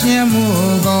spojrzeć nie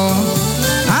mogę,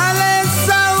 ale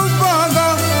za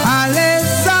ubogo,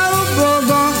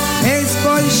 hej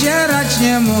spojrzeć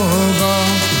nie mogę.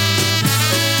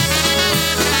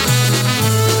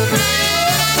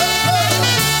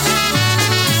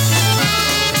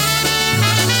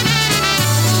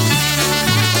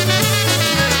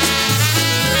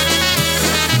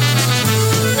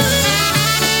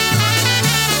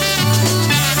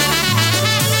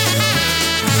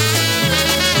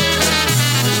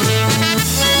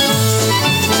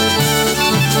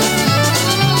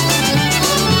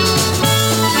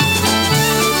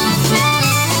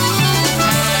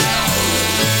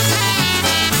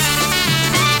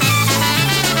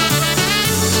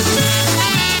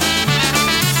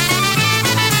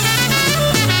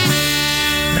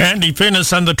 Andy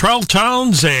Finnis and the Trail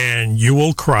Towns and You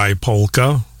Will Cry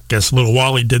Polka. Guess Little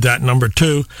Wally did that number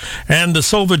 2. And the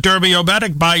Silver Derby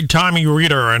Obetic by Tommy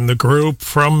Reeder and the group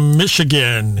from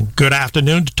Michigan. Good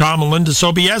afternoon to Tom and Linda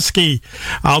Sobieski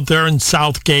out there in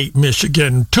Southgate,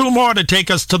 Michigan. 2 more to take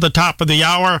us to the top of the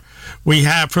hour. We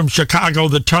have from Chicago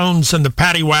the Tones and the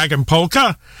Paddy Wagon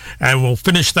Polka. And we'll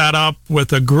finish that up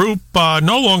with a group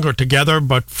no longer together,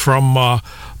 but from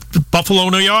Buffalo,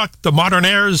 New York, the Modern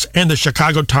Airs, and the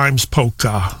Chicago Times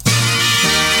Polka.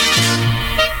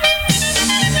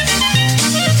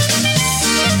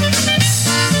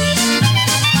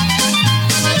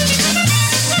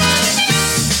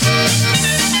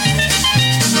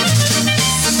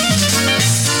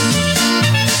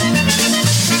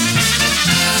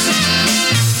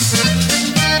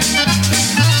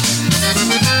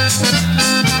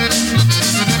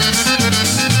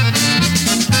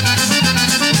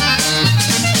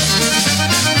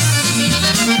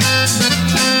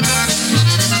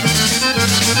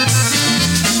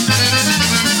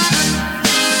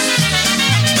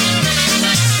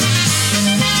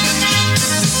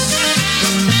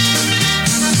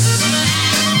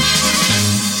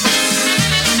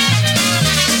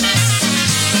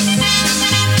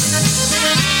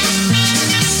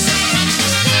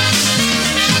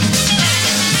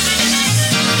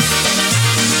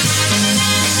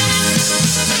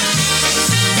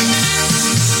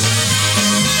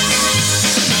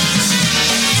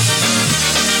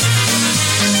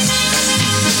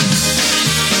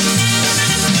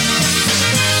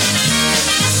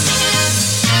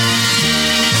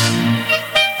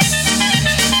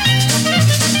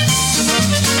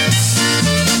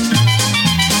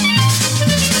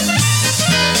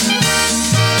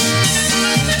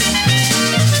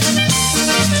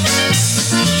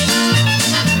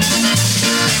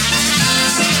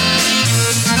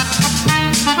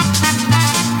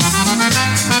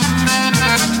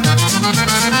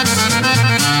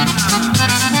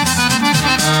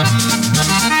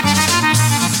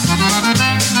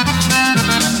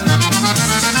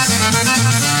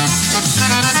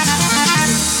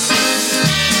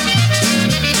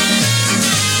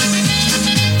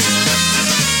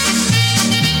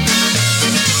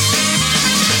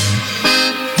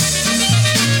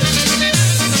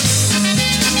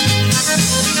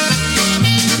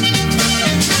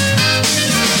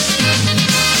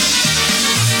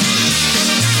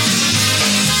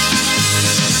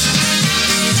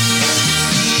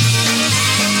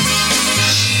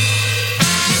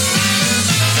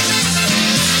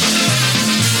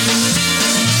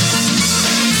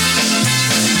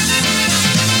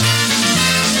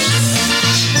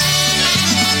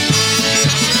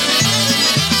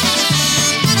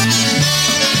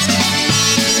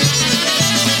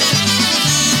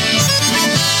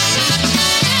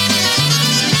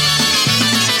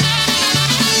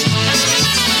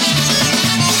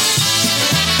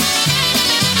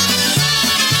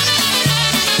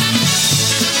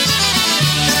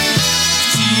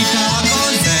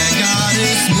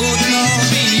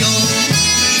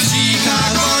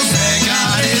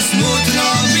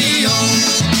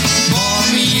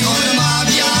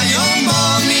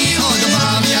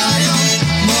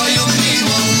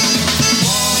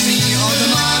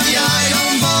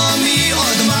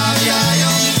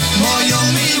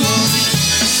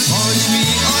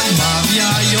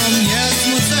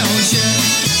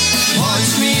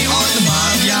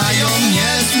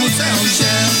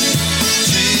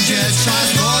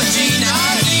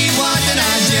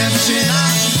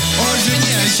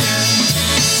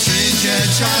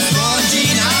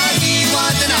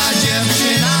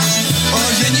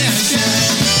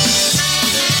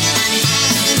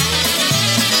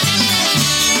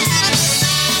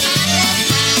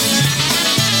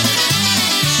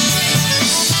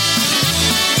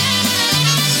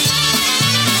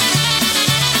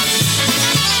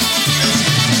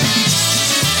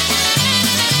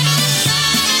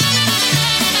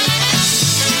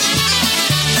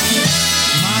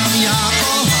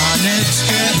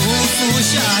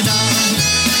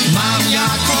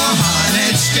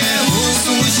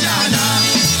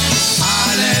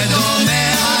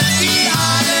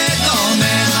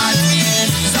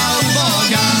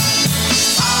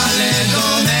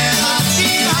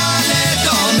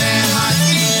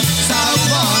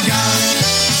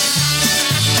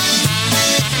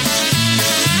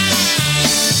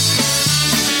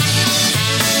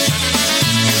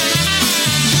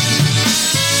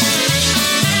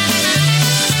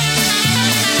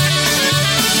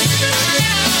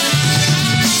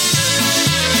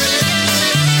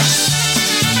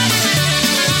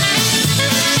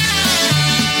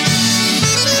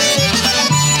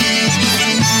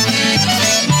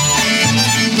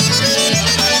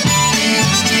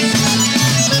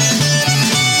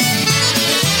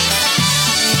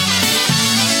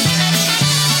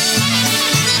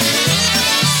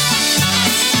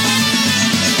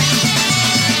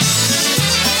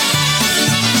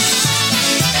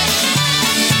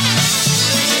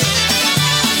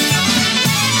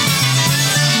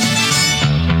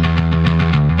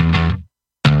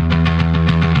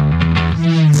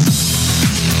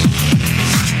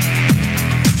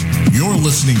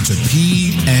 listening to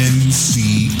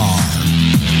PNCR.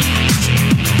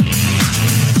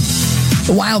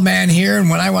 The Wild Man here, and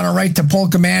when I want to write to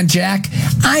Polka Man Jack,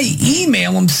 I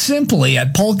email him simply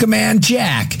at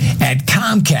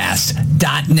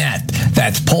polkamanjack@comcast.net.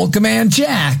 That's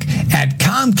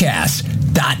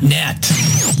polkamanjack@comcast.net.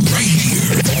 Right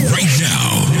here, right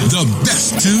now, the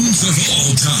best tunes of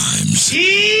all times.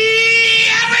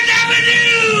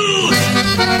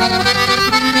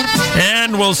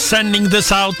 And we're sending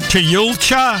this out to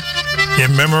Yulcha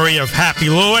in memory of Happy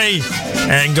Louie,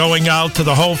 and going out to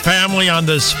the whole family on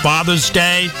this Father's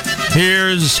Day.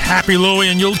 Here's Happy Louie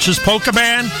and Yulcha's Polka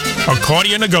Band,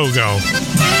 Accordion a Go-Go.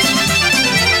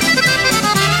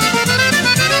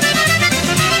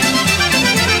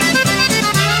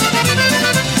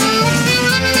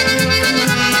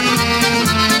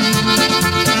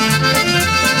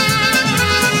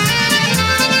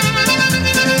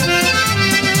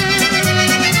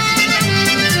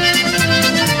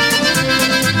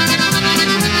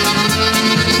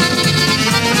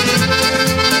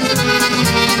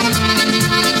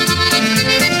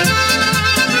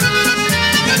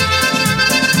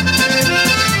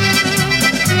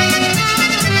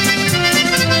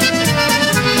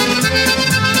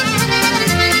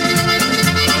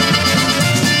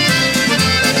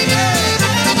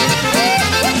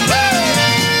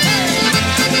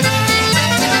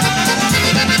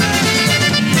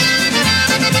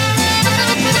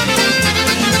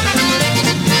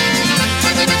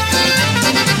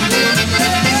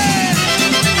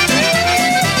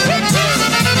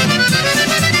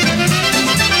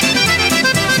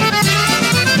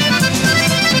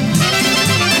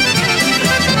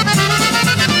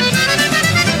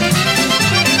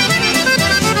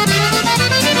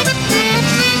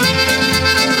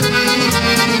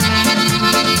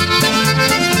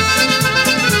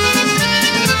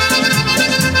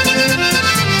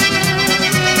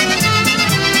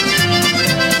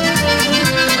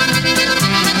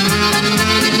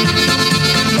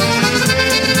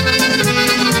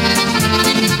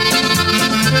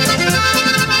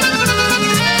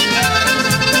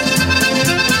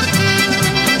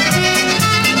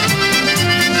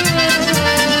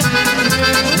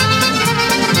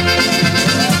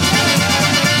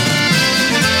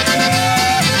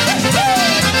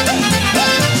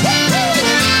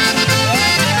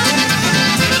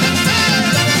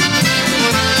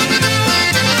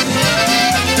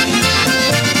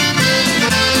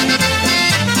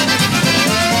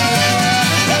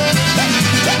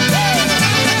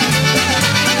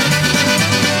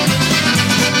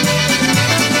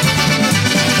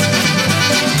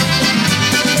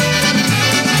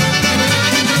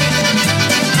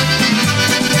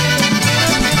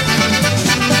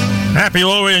 Happy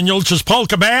Louie and Yulcha's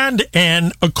Polka Band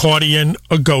and Accordion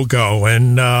a Go-Go.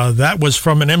 And that was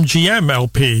from an MGM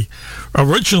LP.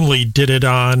 Originally did it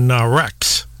on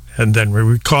Rex, and then we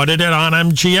recorded it on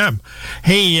MGM.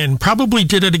 Hey, and probably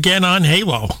did it again on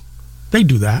Halo. They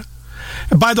do that.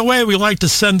 And by the way, we like to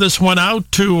send this one out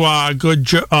to our good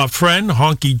friend,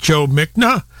 Honky Joe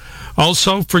Mickna.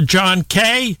 Also for John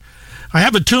Kay. I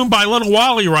have a tune by Little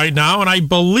Wally right now, and I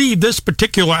believe this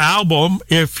particular album,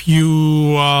 if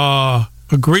you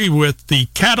agree with the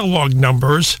catalog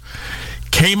numbers,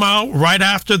 came out right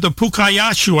after the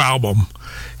Pukayashu album.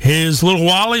 Here's Little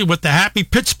Wally with the Happy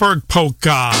Pittsburgh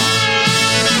Polka.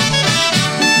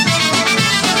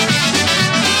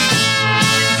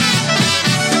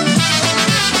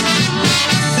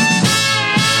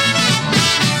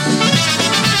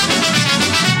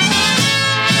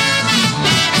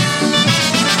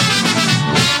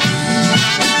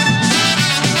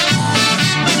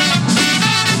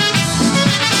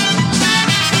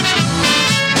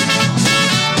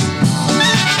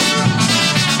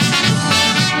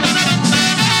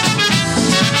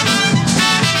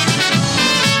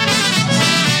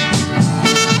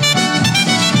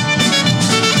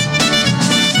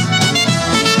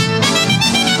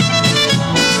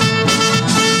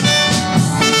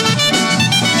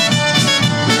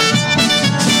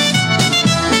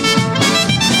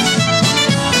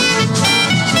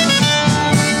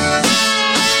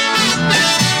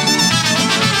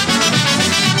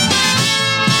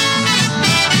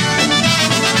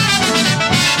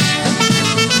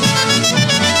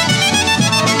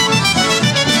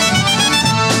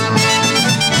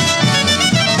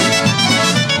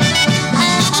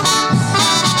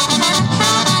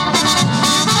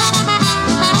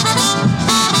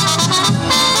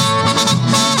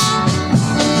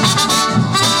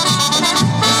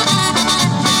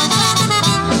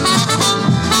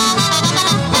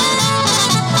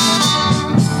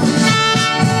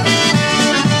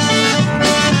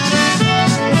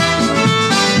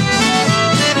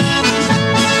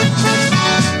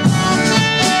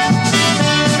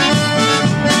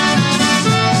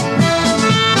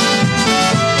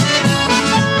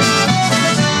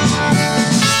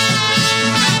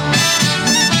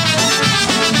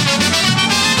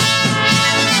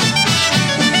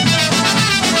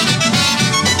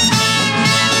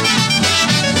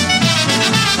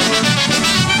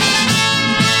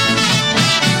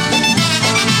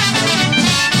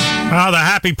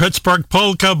 Happy Pittsburgh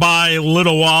Polka by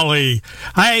Little Wally.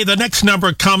 Hey, the next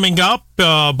number coming up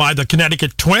by the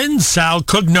Connecticut Twins. Sal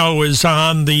Cugno is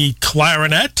on the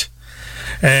clarinet.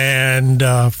 And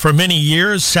for many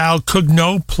years, Sal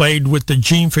Cugno played with the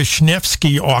Gene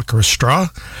Wisniewski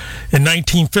Orchestra. In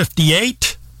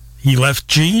 1958, he left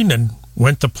Gene and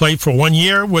went to play for 1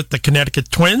 year with the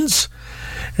Connecticut Twins.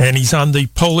 And he's on the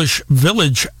Polish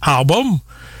Village album.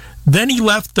 Then he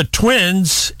left the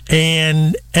Twins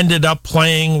and ended up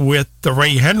playing with the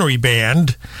Ray Henry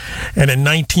Band. And in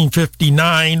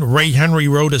 1959, Ray Henry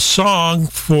wrote a song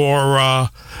for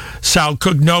Sal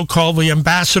Cugno called The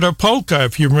Ambassador Polka,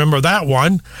 if you remember that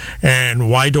one.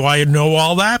 And why do I know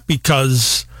all that?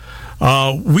 Because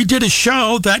we did a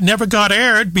show that never got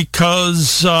aired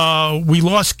because we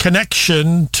lost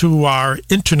connection to our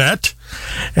internet.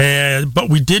 But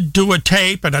we did do a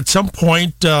tape, and at some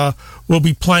point we'll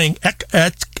be playing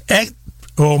excerpts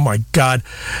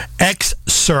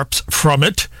from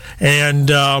it. And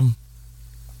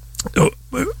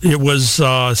it was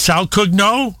Sal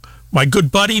Cugno, my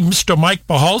good buddy, Mr. Mike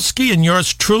Baholski, and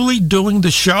yours truly doing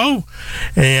the show.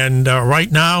 And right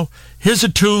now, here's a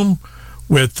tune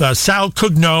with Sal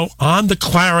Cugno on the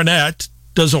clarinet.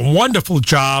 Does a wonderful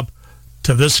job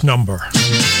to this number.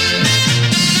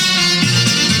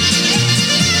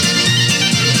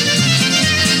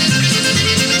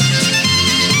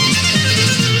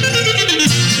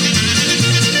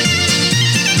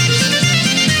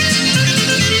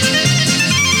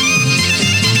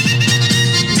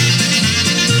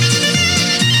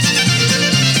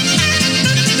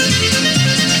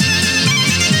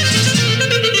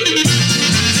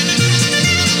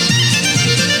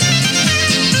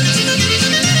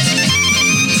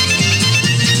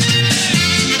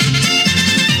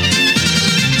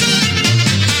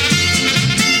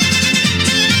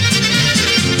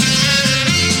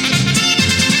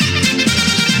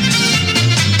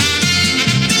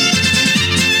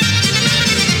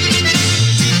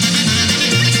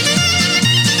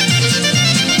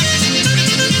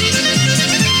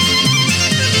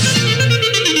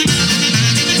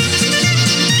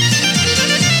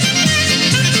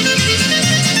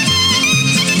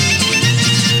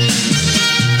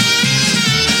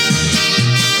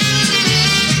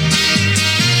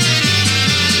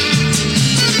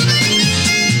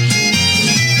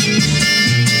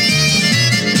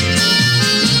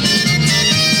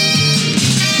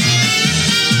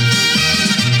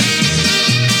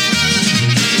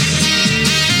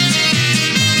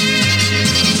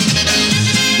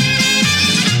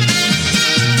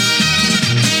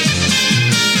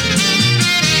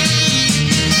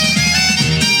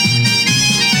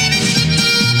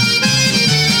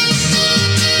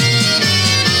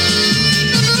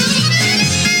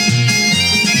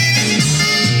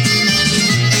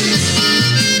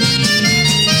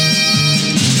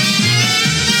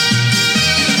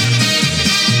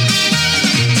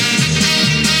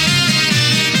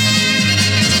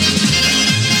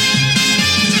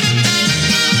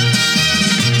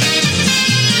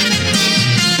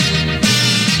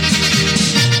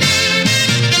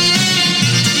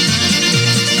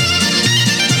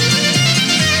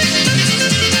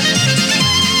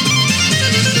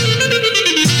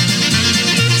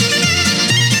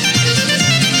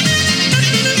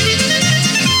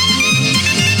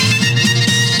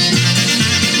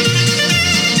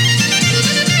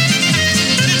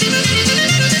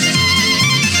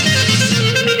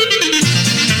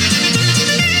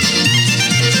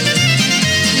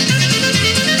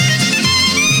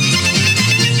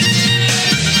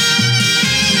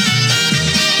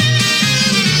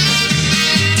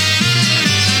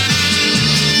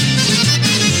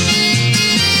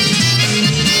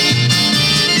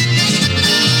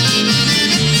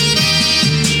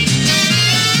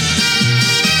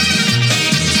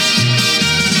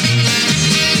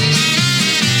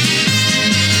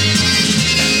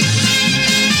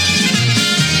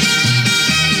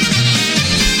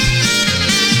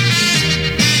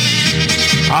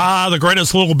 The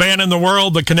greatest little band in the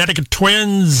world, the Connecticut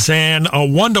Twins, and a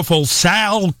wonderful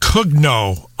Sal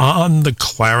Cugno on the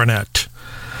clarinet.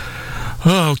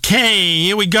 Okay,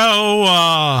 here we go.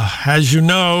 As you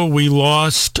know, we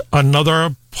lost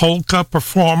another polka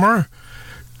performer,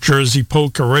 Jersey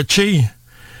Polka Richie,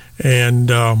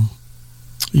 and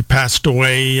he passed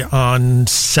away on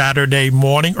Saturday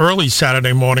morning, early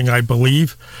Saturday morning, I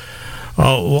believe.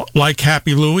 Like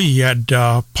Happy Louie, he had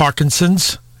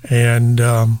Parkinson's, and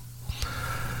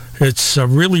it's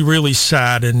really, really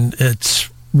sad, and it's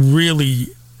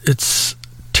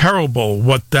terrible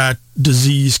what that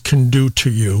disease can do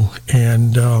to you.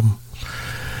 And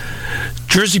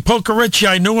Jersey Polka Richie,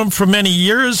 I knew him for many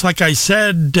years. Like I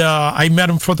said, I met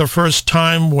him for the first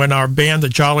time when our band, the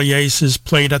Jolly Aces,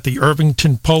 played at the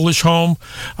Irvington Polish Home,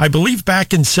 I believe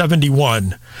back in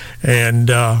 71.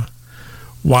 And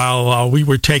while we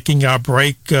were taking our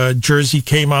break, Jersey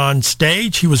came on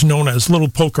stage. He was known as Little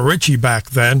Polka Richie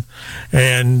back then.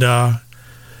 And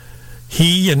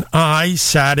he and I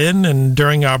sat in and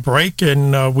during our break,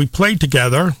 and we played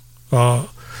together.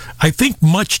 I think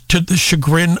much to the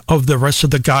chagrin of the rest of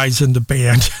the guys in the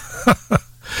band.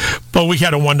 But we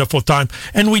had a wonderful time.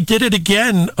 And we did it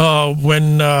again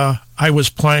when I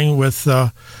was playing with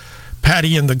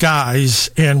Patty and the guys,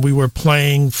 and we were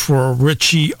playing for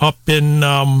Richie up in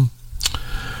not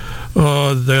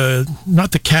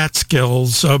the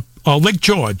Catskills, Lake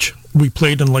George. We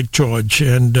played in Lake George,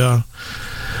 and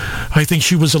I think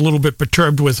she was a little bit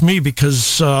perturbed with me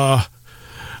because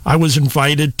I was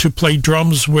invited to play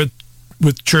drums with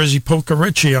Jersey Polka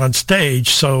Richie on stage,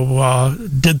 so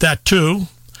did that too,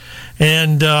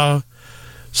 and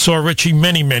saw Richie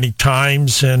many, many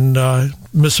times, and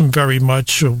miss him very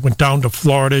much. Went down to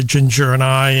Florida, Ginger and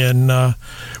I, and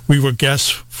we were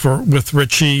guests with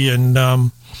Richie,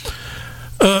 and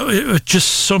just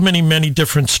so many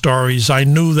different stories. I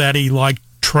knew that he liked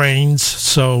trains,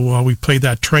 so we played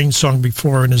that train song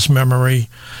before in his memory,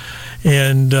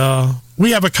 and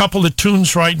we have a couple of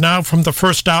tunes right now from the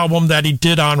first album that he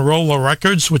did on Roller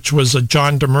Records, which was a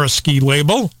John Demersky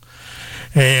label.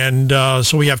 And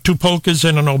so we have two polkas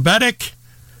and an oberek.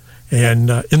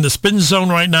 And in the spin zone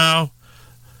right now,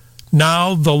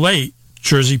 the late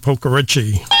Jersey Polka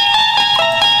Richie.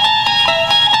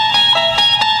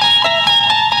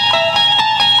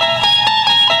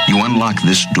 You unlock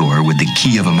this door with the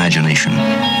key of imagination.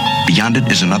 Beyond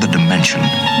it is another dimension,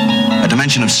 a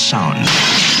dimension of sound,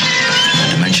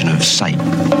 a dimension of sight,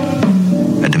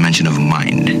 a dimension of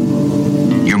mind.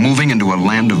 You're moving into a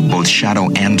land of both shadow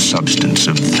and substance,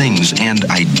 of things and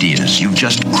ideas. You've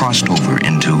just crossed over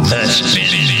into the spin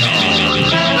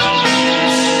zone.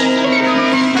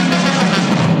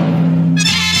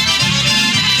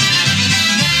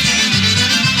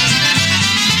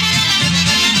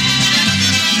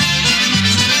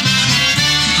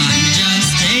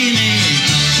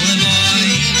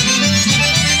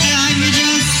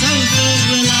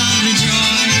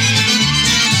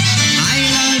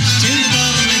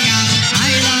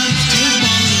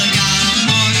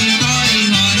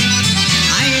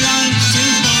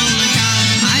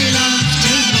 I love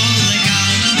to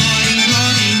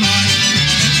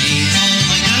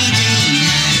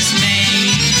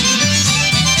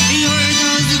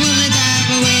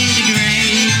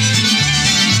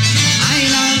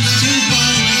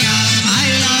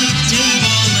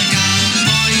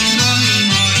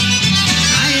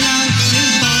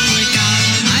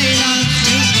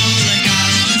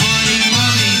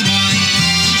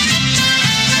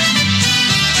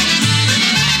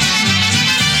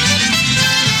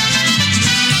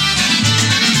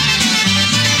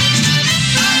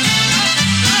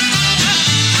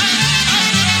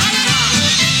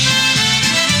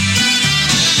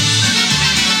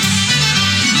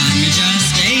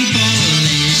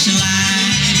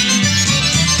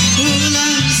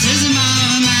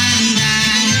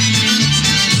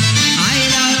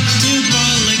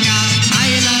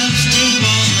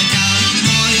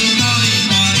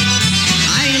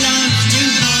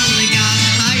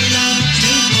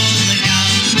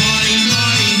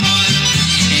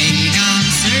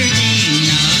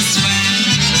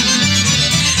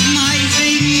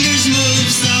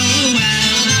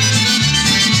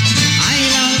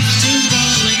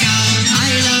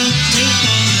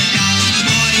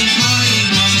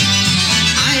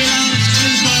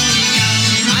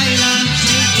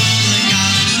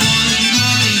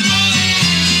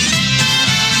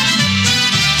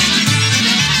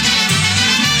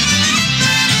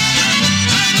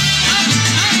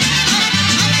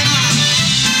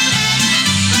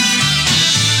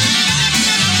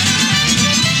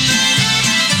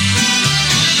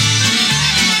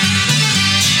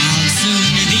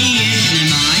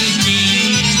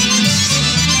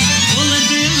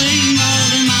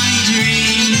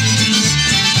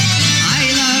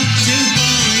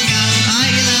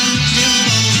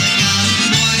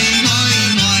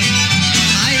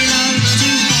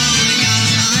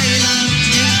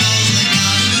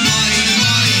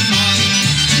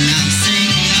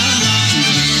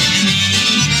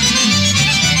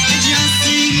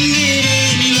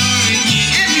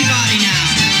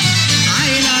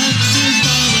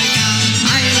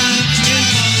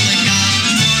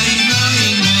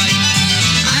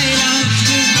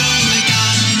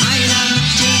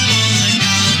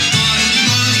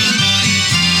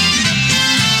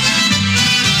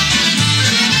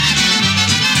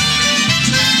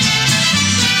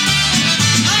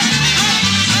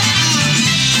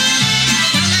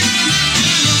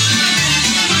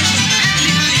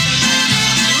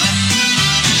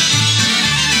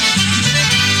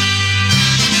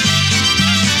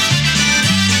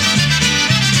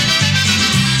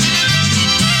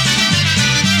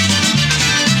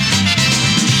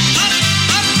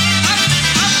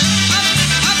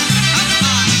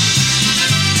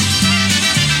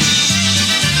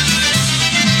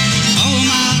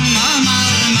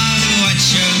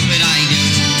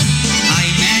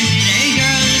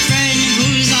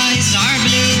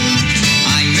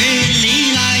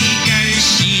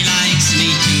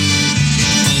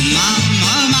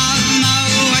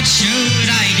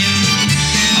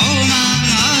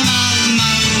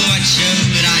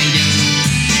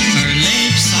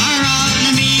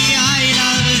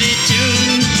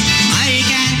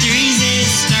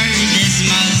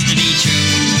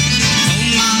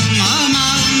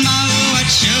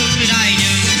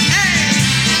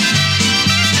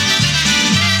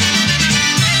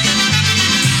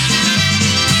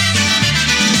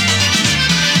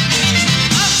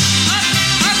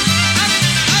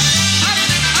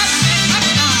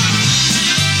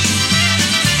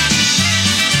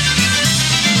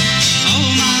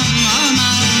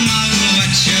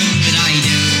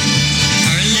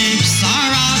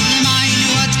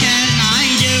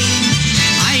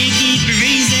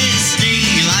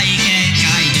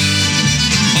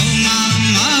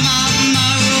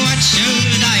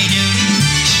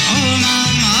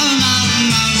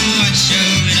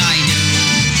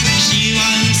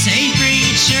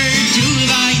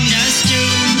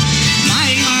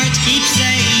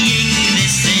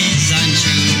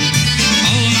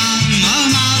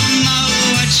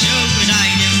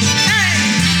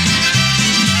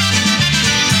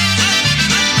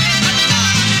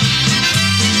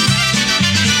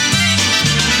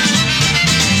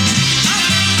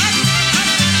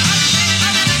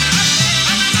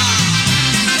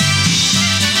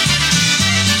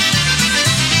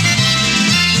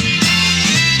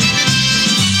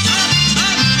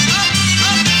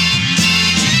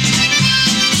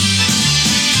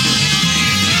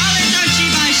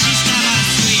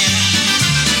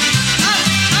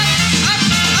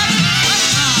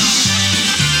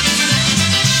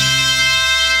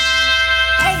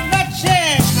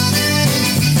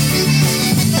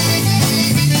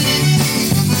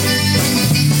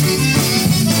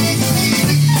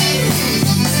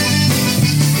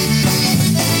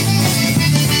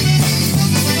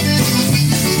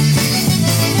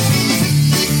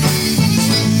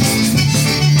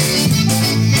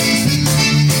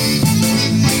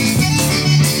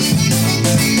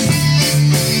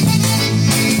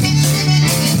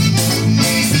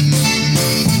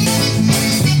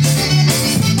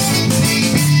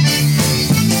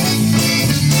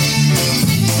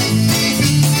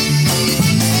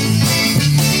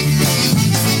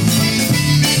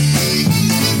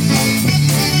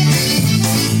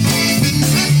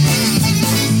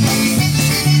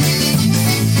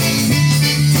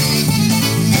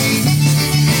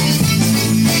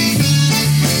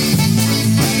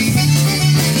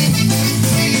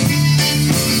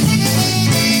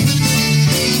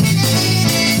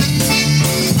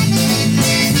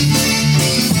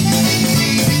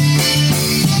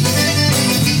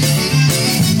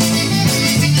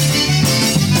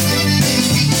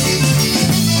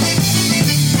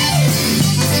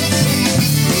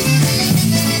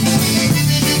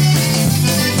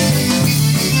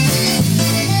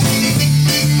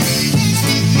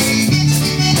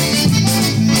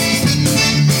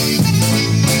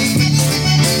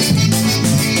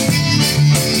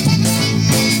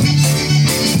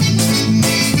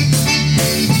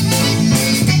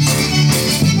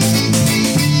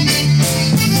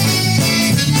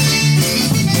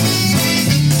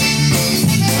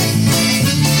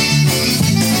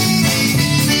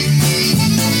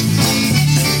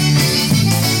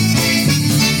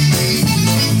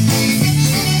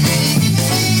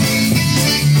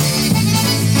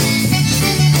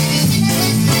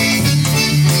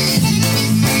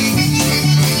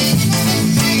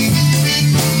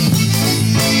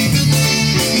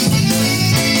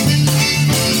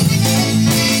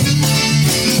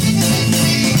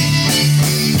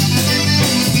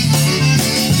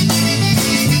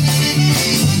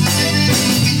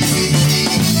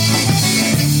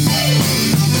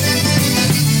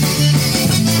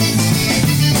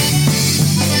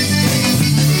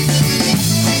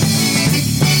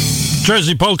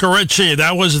Jersey Polka Richie,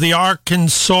 that was the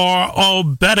Arkansas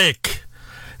Obetic.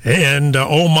 And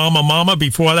Oh Mama Mama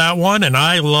before that one, and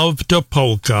I Loved a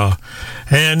Polka.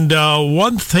 And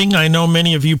one thing I know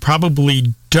many of you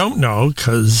probably don't know,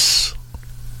 because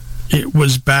it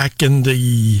was back in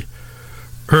the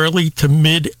early to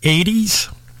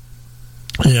mid-'80s,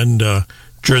 and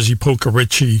Jersey Polka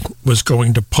Richie was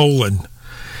going to Poland,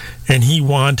 and he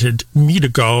wanted me to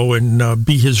go and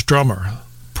be his drummer.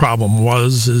 Problem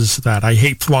is that I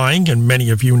hate flying, and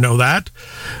many of you know that.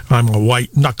 I'm a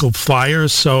white-knuckle flyer,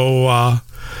 so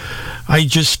I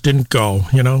just didn't go,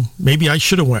 you know. Maybe I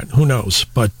should have went, who knows,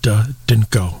 but didn't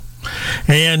go.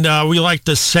 And we like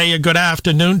to say a good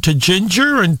afternoon to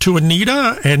Ginger and to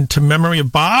Anita and to Memory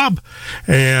of Bob.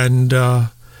 And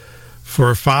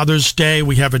for Father's Day,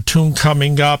 we have a tune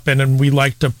coming up, and then we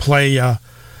like to play a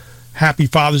Happy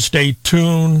Father's Day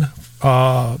tune.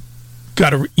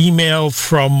 Got an email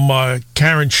from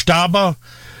Karen Staba.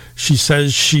 She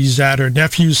says she's at her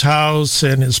nephew's house,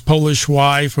 and his Polish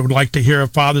wife would like to hear a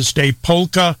Father's Day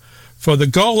polka for the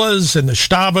Golas and the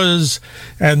Stabas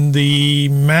and the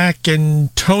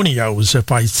Macantonios,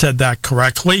 if I said that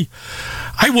correctly.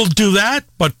 I will do that,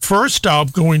 but first I'm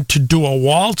going to do a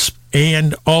waltz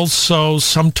and also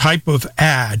some type of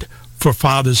ad for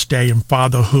Father's Day and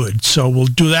fatherhood. So we'll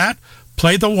do that,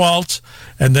 play the waltz,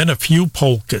 and then a few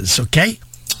polkas, okay?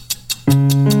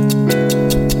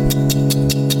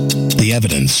 The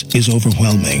evidence is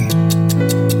overwhelming.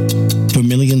 For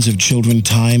millions of children,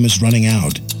 time is running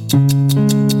out.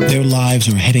 Their lives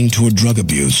are heading toward drug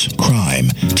abuse, crime,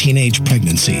 teenage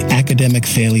pregnancy, academic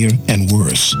failure, and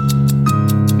worse.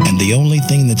 And the only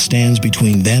thing that stands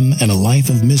between them and a life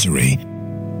of misery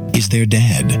is their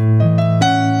dad.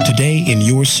 Today, in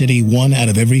your city, 1 out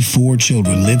of every 4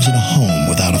 children lives in a home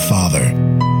without a father.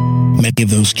 Many of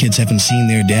those kids haven't seen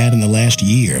their dad in the last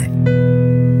year.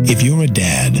 If you're a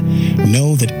dad,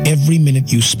 know that every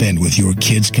minute you spend with your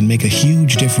kids can make a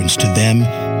huge difference to them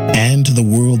and to the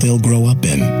world they'll grow up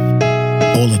in.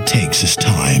 All it takes is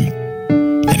time.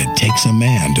 And it takes a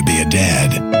man to be a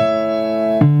dad.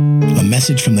 A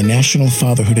message from the National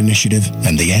Fatherhood Initiative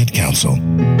and the Ad Council.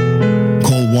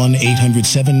 Call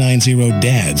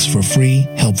 1-800-790-DADS for free,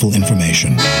 helpful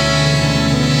information.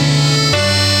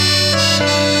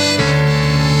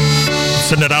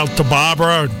 Send it out to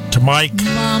Barbara, to Mike.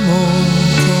 Mamo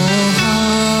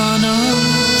kochana,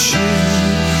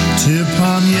 czy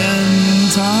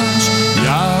pamiętasz,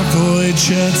 jak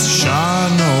ojciec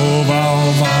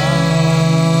szanował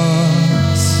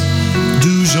was?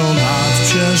 Dużo lat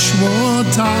przeszło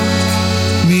tak,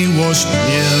 miłość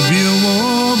nie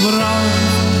było brak.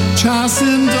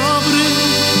 Czasem dobry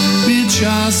i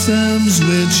czasem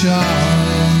zły czas.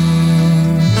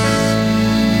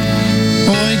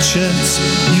 Ojciec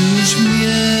już w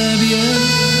niebie,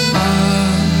 a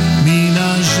mi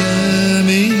na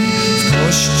ziemi, w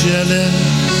kościele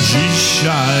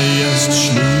dzisiaj jest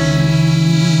ślub.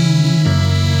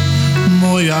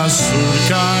 Moja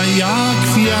córka jak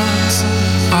kwiat,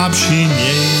 a przy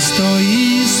niej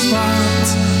stoi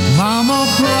swat. Mamo,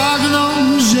 pragną,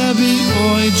 żeby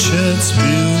ojciec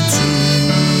był tu.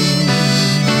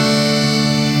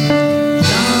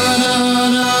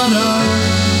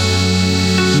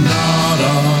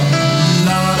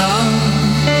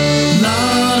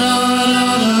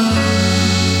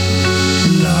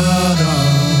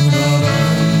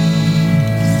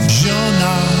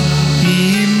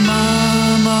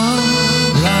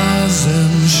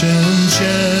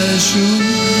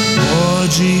 Bo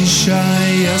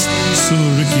dzisiaj jest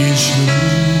córki ślub.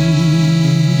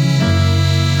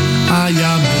 A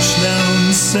ja myślę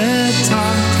se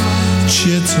tak,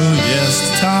 czy to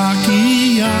jest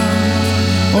taki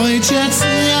jak ojciec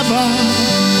nieba,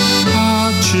 a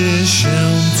czy się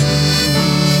tu.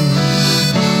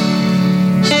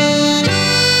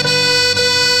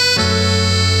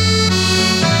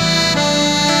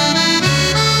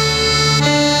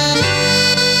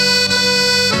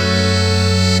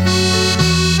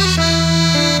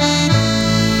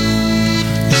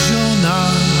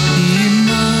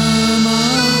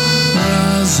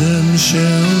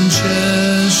 Się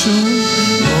cieszą,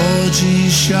 bo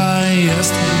dzisiaj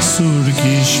jest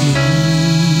córki ślub.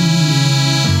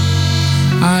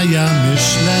 A ja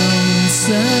myślę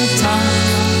se tak,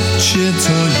 czy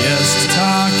to jest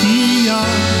taki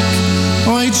jak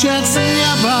ojciec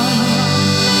nieba,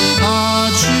 a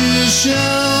czy się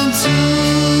tu.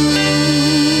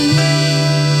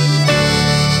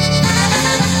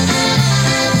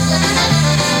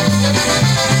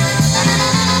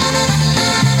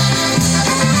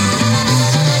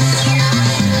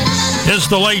 Is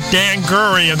the late Dan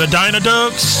Gurry and the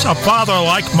Dynadukes, A Father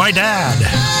Like My Dad.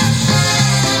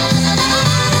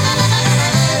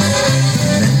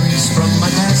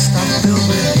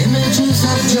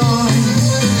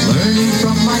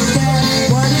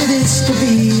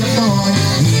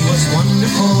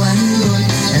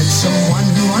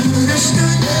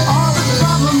 understood all the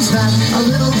problems that a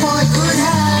little boy could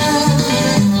have.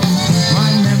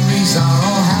 My memories are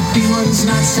all happy ones,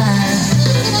 not sad.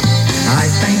 I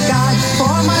thank God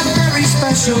for my very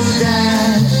special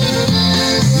dad.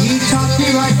 He taught me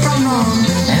right from wrong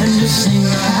and to sing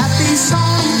a happy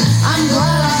song. I'm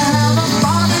glad I have a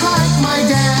father like my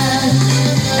dad.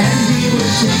 And he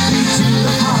would take me to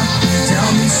the park, tell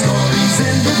me stories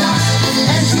in the dark,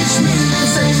 and teach me to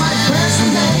say my prayers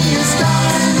when day is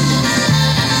done.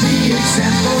 The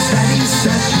examples that he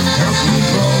set helped me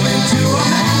grow into a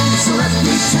man. So let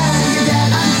me tell you,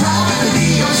 Dad, I'm proud to be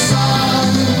your son.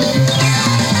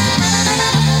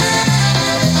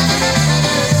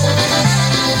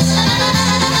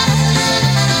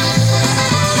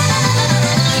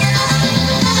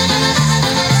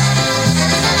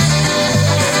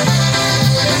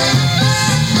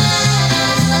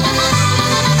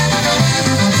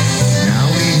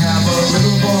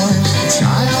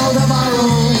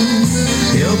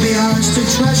 To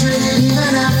treasure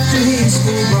even after he's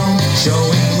full grown.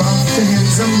 Showing love to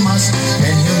him's a must,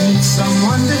 and he'll need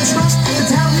someone to trust to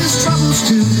tell his troubles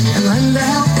to and lend a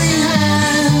helping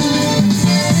hand.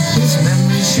 His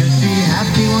memories should be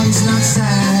happy ones, not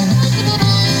sad.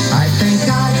 I thank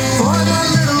God for the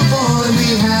little boy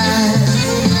we had.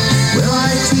 Will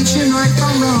I teach him right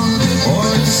from wrong, or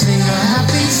sing a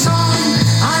happy song?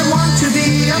 I want to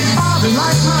be a father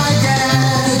like my dad.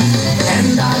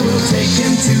 And I will take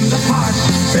him to the park,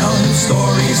 tell him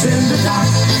stories in the dark,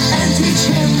 and teach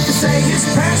him to say his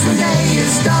prayers when day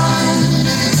is done.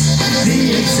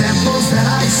 The examples that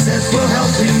I set will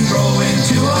help him grow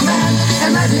into a man,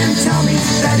 and let him tell me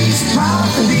that he's proud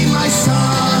to be my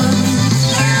son.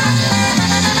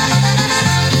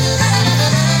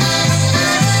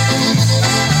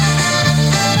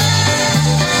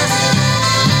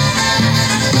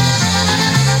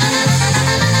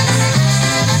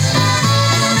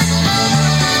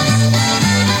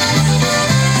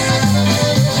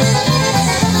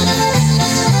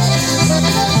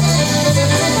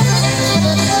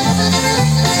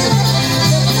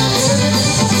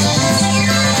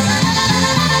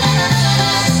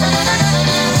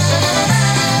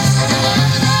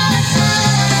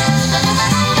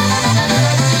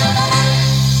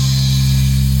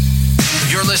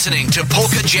 Listening to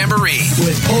Polka Jamboree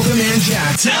with Polka Man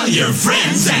Jack. Tell your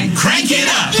friends and crank it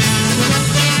up.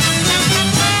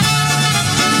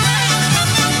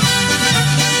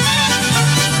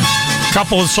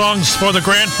 Couple of songs for the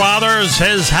grandfathers,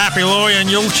 his Happy Louie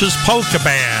and Yulch's Polka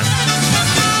Band.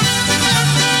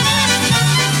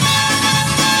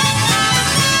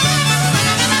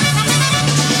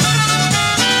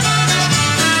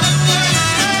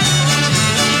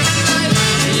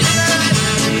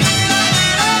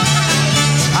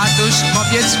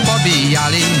 Kopiec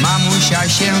pobijali, mamusia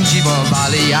się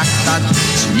dziwowali, jak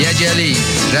tatuś wiedzieli,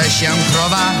 że się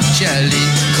krowa wcieli.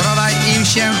 Krowa im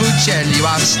się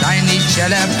ucieliła, w stajni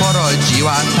ciele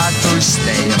porodziła. Tatuś z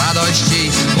tej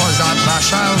radości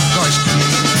pozapraszał gości.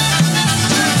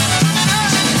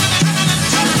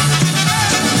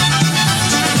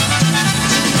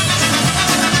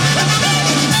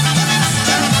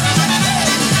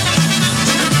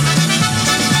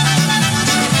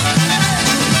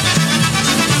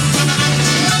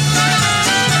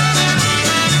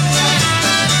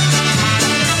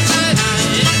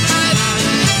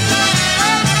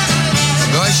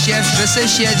 Wszyscy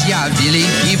się zjawili,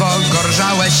 piwo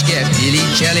gorzałeśkie pili,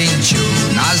 cielinciu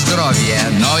na zdrowie,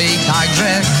 no i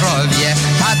także krowie.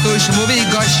 Tatuś mówi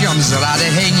gościom z rady,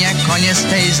 hej, nie koniec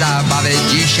tej zabawy,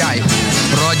 dzisiaj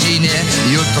rodziny,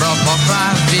 jutro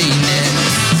poprawiny.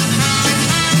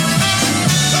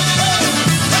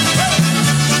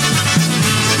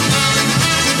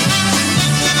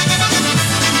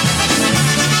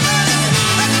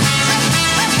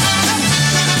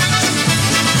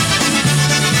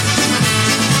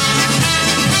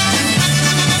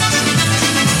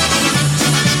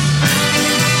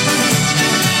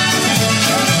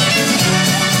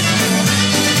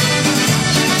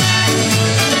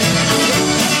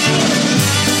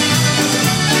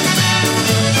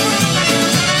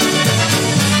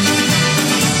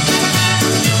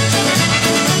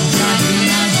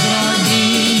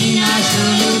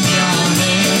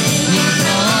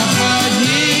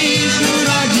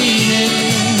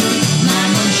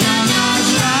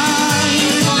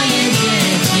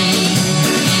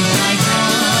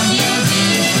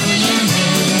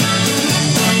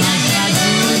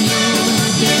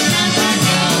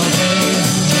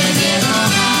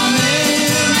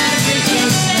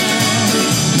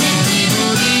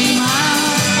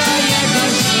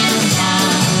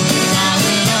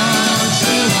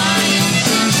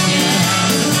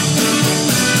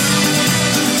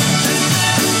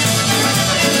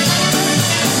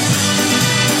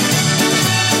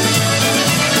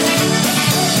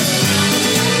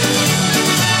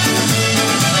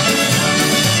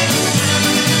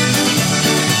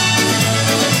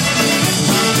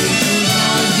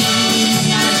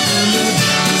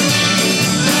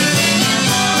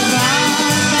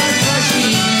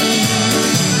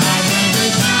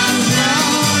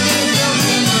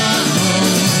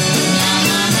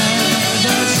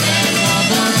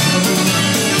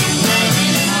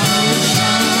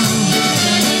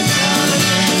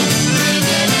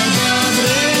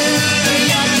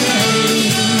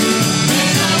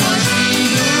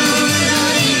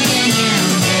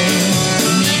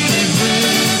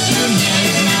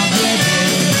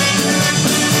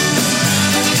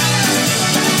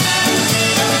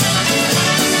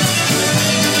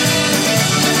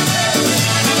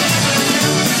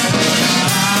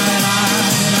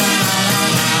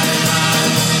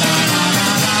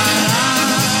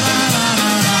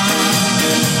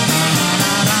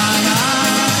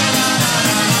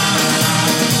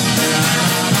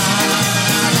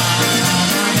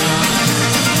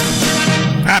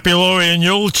 Happy Louie and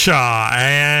Yulcha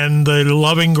and the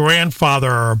Loving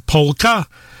Grandfather Polka.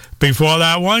 Before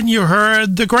that one, you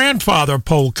heard the Grandfather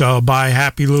Polka by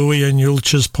Happy Louie and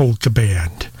Yulcha's Polka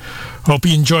Band. Hope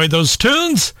you enjoyed those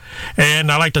tunes.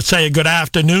 And I'd like to say a good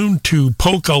afternoon to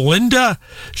Polka Linda.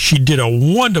 She did a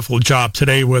wonderful job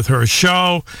today with her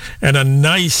show. And a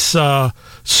nice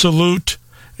salute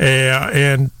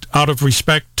and out of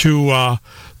respect to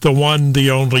the one,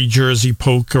 the only Jersey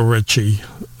Polka Richie.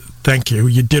 Thank you.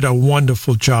 You did a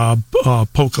wonderful job,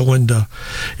 Polka Linda.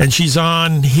 And she's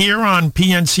on here on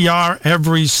PNCR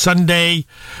every Sunday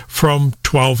from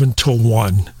 12 until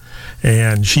 1.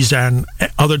 And she's on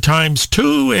other times,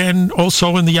 too, and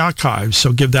also in the archives.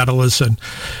 So give that a listen.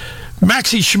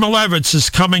 Maxie Shmulevitz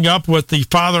is coming up with the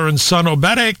Father and Son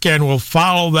Obetic, and we'll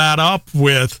follow that up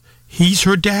with He's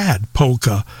Her Dad,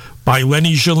 Polka, by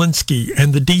Lenny Zielinski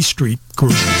and the D Street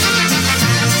Group.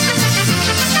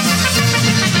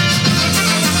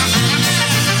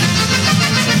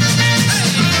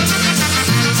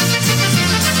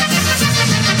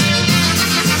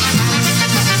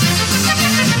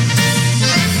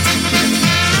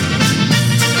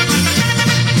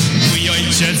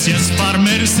 Jest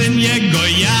farmer, syn jego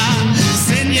ja,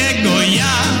 syn jego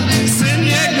ja, syn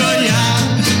jego ja.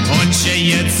 On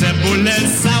sieje cebulę,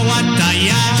 sałata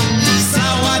ja,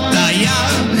 sałata ja,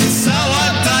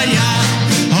 sałata ja.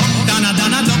 Hop, dana,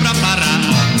 dana, dobra para,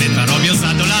 byta robią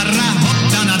za dolara.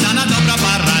 Hop, dana, dana, dobra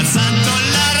para, za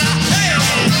dolara. Hey!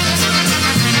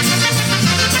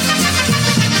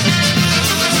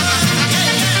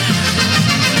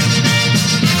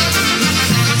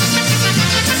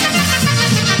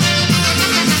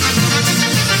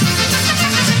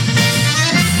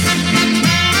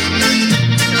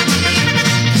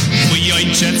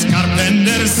 Ojciec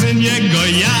Carpenter, syn jego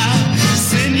ja,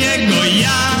 syn jego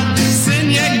ja,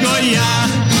 syn jego ja.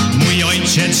 Mój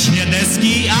ojciec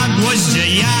Śniedeski, a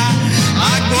gwoździe ja,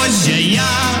 a gwoździe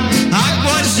ja, a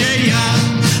gwoździe ja.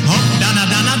 Hop, dana,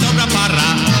 dana, dobra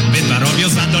para, byta robią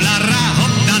za dolara.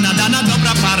 Hop, dana, dana,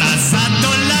 dobra para, za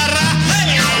dolara. Hey!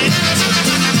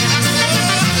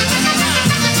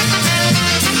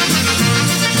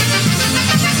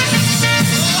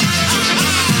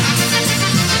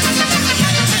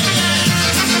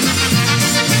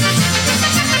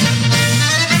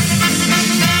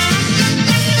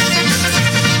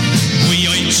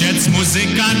 Ojciec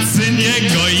muzykant, syn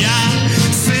jego ja,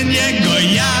 syn jego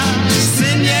ja,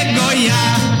 syn jego ja.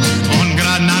 On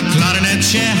gra na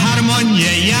klarnecie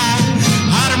harmonię ja,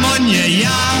 harmonię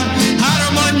ja,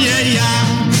 harmonię ja.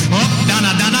 Hop,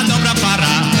 dana, dana, dobra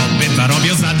para, byta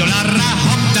robią za dolara.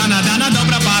 Hop, dana, dana,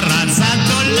 dobra para, za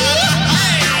dolara.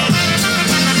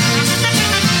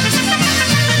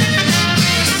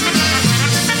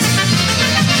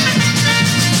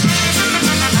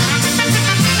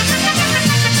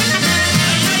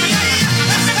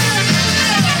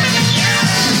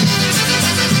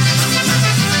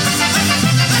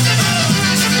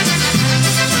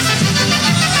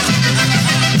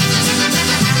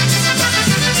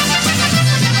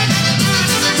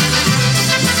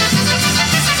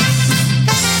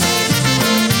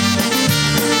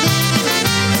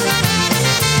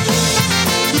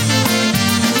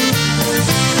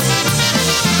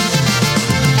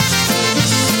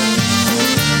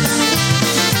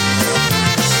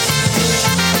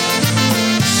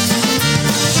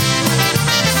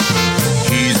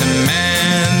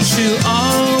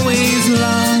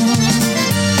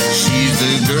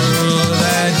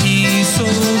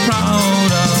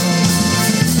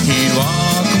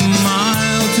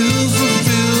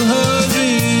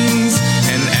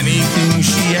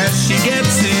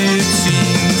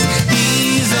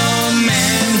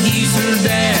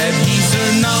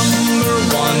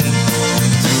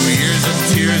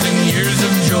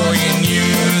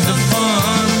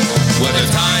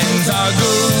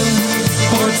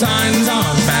 Times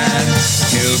are bad,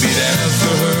 he'll be there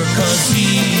for her 'cause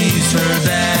he's her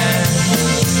dad.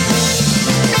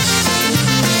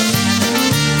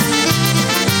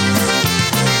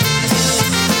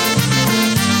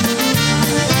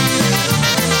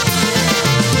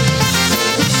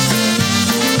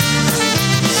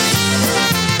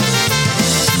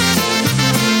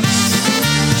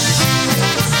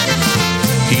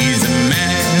 He's a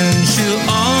man she'll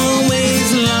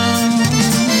always love,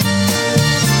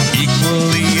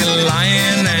 equally a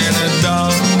lion and a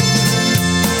dog.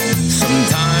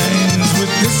 Sometimes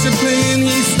with discipline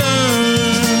he's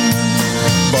stern,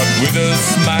 but with a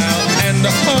smile and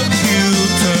a hug he'll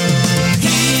turn.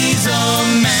 He's a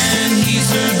man, he's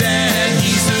her dad,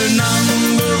 he's her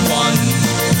number one.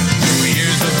 Through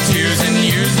years of tears and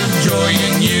years of joy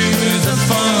and years of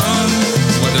fun,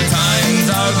 when the times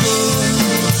are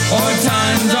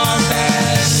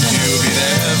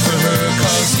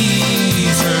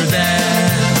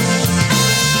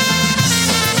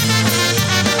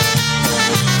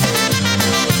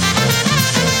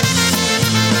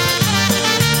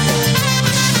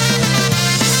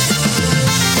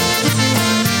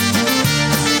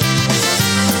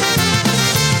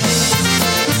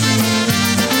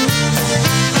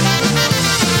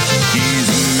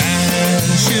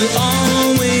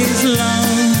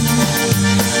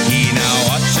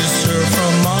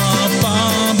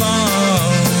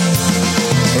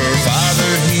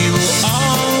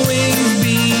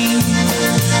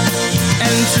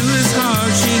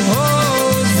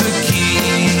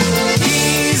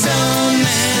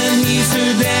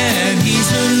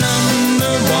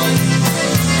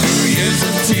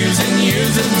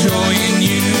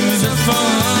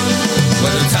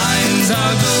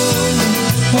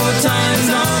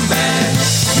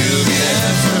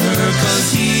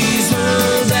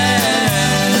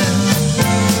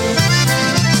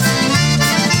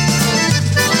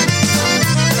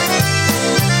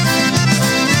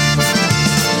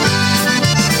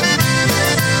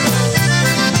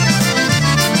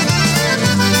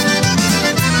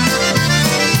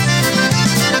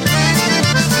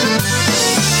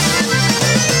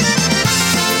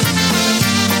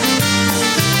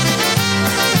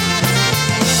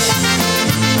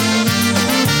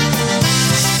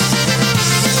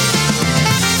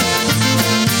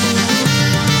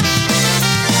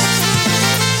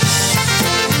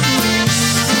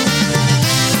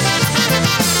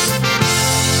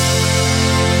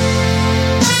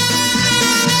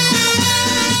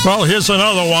Well, here's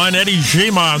another one. Eddie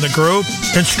Zima on the group.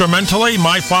 Instrumentally,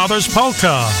 My Father's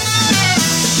Polka.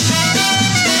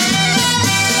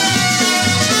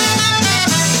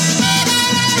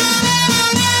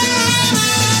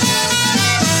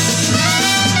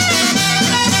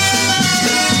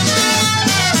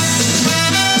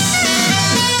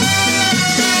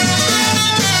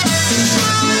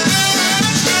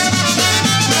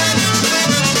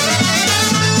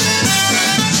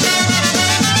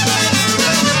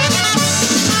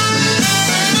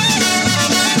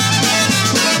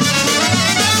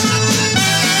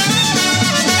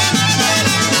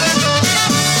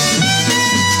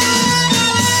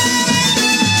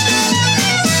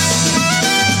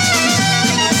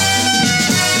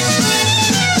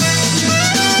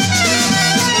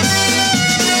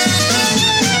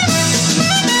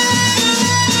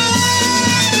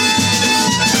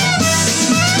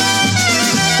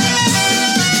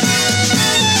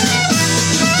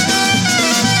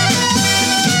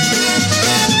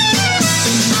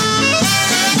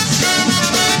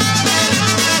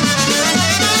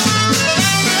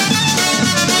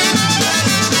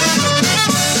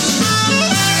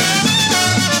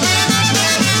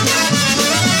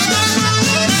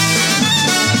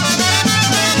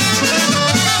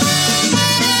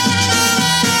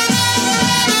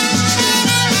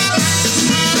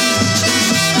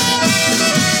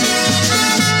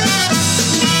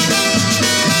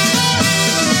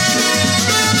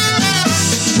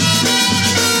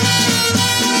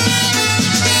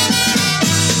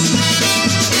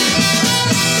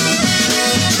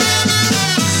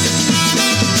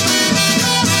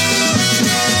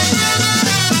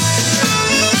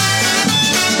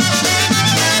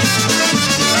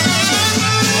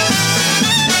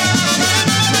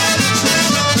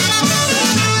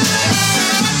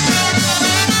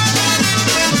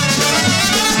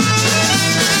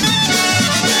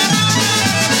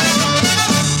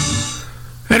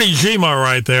 Eddie Zima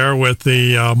right there with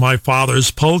the My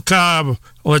Father's Polka.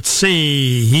 Let's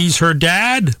see. He's Her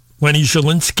Dad, Lenny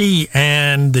Zielinski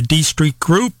and the D Street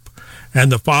Group,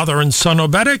 and The Father and Son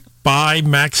Obetic by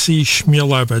Maxi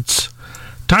Shmulevitz.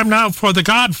 Time now for the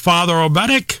Godfather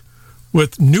Obetic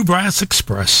with New Brass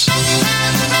Express.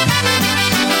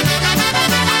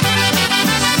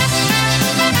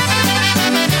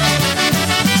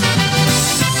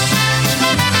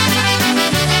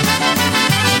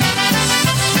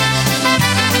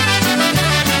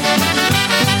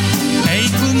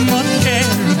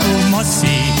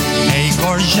 Hej,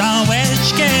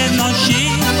 gorzałeczkę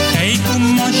nosi, hej,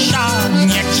 kumosia,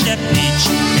 niech się pić,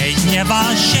 hej, gniewa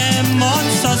się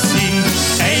mocno si,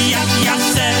 hej, jak ja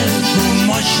se,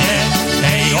 kumosie,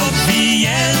 hej,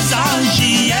 odbije,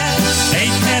 zażyje,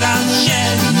 hej, teraz się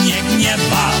nie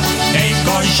gniewa, hej,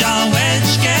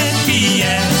 gorzałeczkę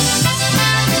pije.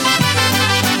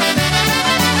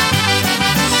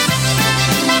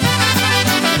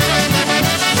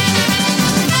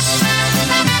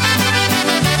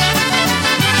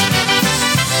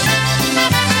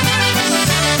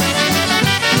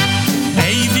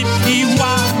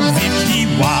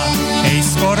 Hej,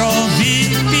 skoro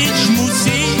wypić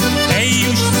musi, hej,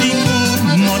 już si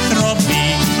kumotrobi,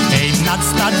 hej, nad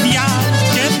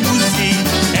stadiacie pusi,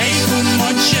 hej,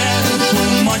 kumocie,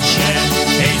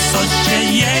 hej, coście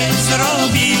jej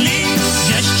zrobili,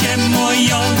 żeście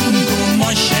moją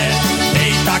kumosie,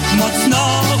 hej, tak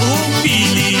mocno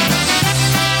upili.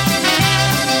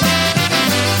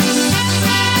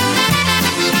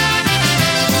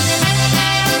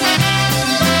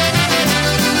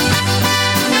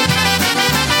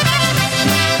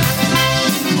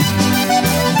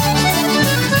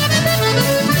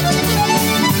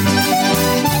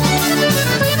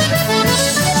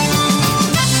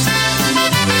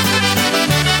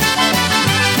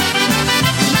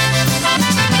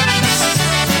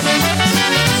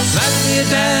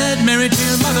 Married to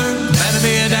your mother, glad to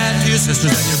be a dad to your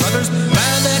sisters and your brothers,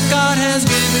 glad that God has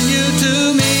given you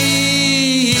to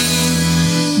me.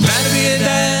 Glad to be a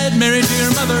dad, married to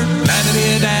your mother, glad to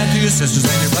be a dad to your sisters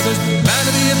and your brothers, glad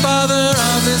to be a father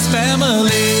of this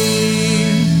family.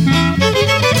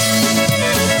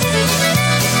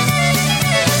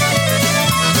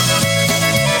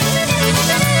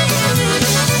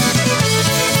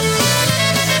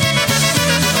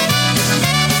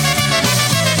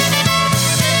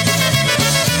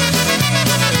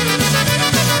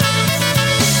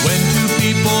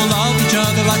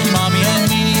 Like mommy and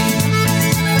me,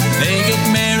 they get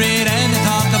married and they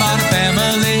talk about a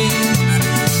family.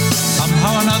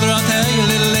 Somehow or another, I'll tell you a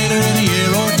little later in a year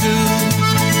or two.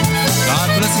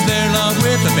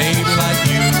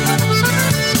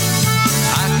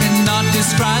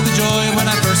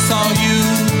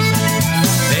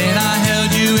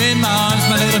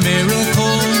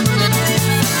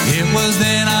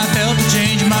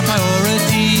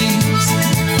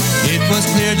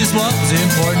 is what was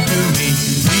important to me.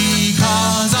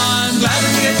 Because I'm glad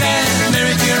to be a dad,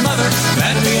 married to your mother.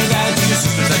 Glad to be a dad to your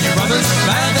sisters and your brothers.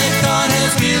 Glad that God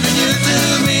has given you to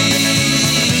me.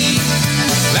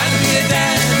 Glad to be a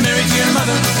dad, married to your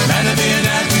mother. Glad to be a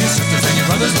dad to your sisters and your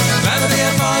brothers. Glad to be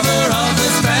a father of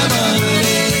this family.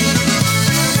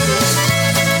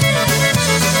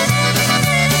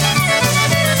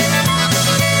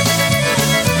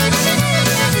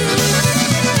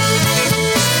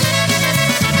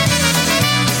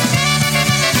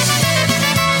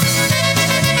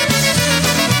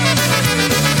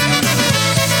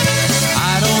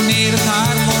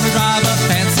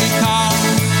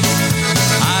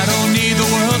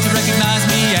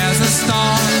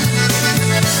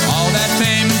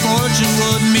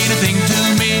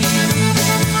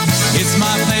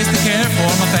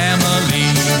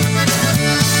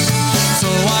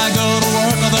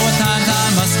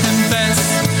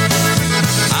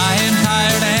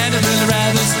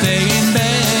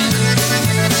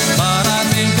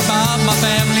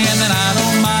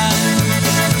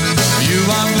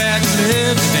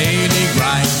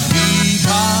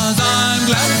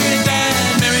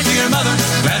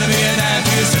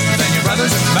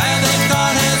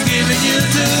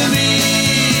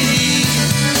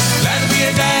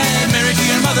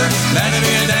 Glad to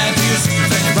be a dad to your sisters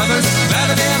and your brothers. Glad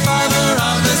to be a father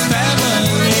of this family.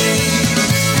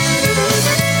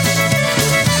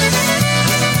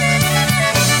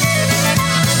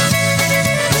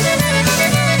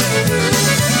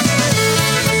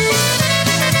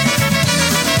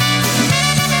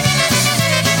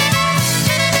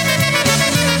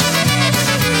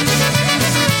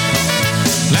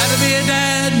 Glad to be a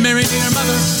dad, married to your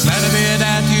mother. Glad to be a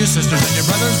dad to your sisters and your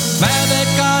brothers. Glad that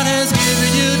God has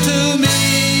given you to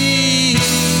me.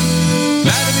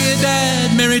 Glad to be a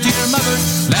dad, married to your mother.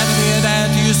 Glad to be a dad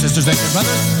to your sisters and your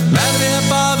brothers. Glad to be a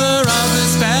father of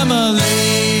this family.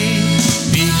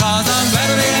 Because I'm glad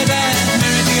to be a dad,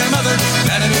 married to your mother.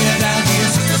 Glad to be a dad to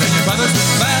your sisters and your brothers.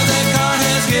 Glad that God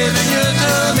has given you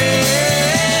to me.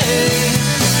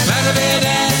 Glad to be a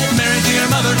dad, married to your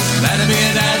mother. Glad to be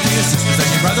a dad to your sisters and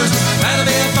your brothers. Glad to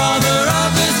be a father of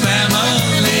this family.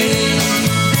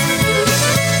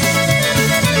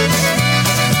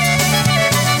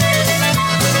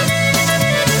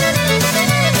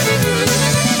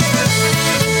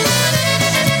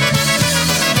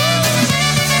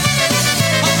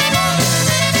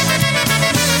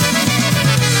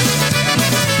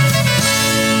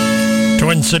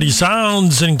 Twin City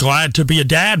Sounds and Glad to Be a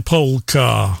Dad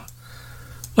polka.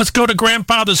 Let's go to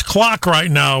Grandfather's Clock right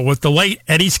now with the late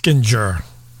Eddie Skinger.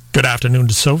 Good afternoon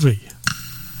to Sylvie.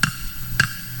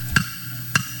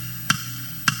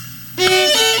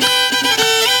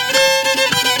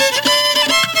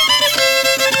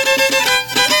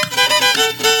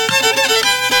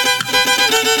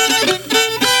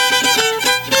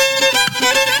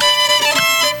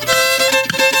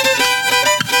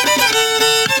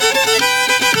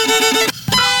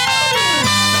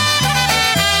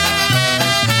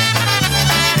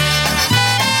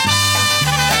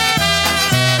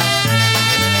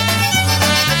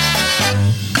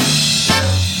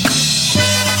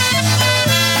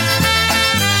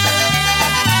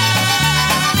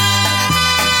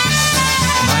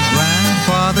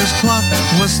 Clock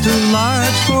was too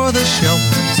large for the shelf,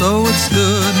 so it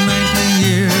stood 90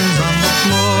 years on the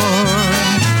floor.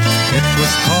 It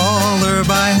was taller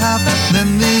by half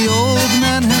than the old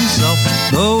man himself,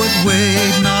 though it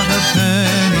weighed not a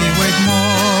pennyweight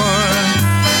more.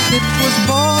 It was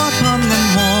bought on the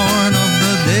morn of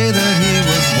the day that he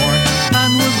was born,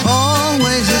 and was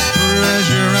always his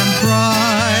treasure and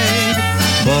pride.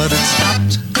 But it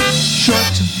stopped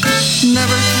short,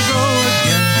 never to go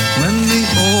again, when the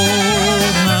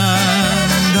old man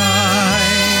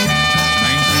died.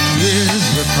 90 years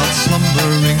without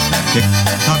slumbering,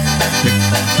 tick-tock,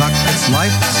 tick-tock, its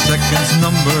life seconds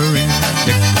numbering,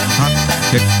 tick-tock,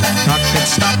 tick-tock, it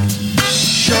stopped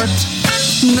short,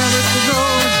 never to go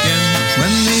again,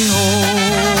 when the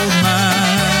old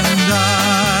man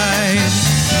died.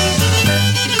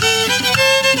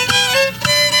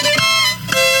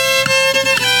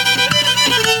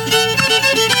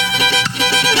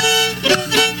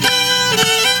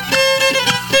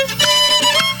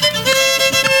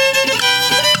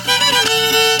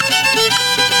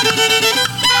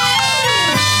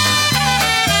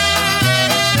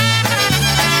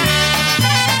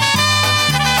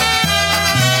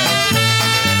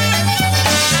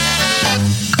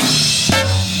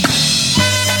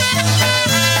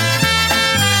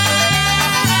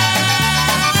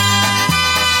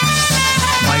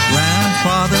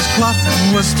 clock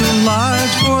was too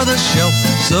large for the shelf,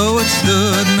 so it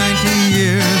stood 90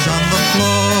 years on the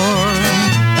floor.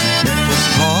 It was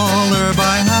taller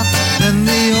by half than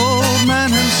the old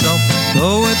man himself,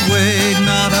 though it weighed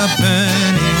not a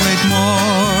pennyweight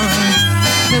more.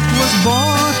 It was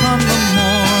bought on the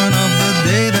morn of the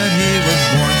day that he was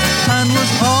born, and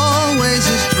was always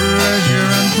his treasure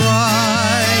and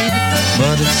pride.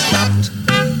 But it stopped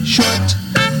short,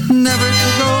 never to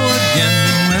go again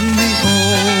when the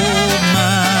old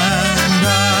man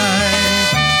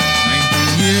died.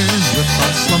 90 years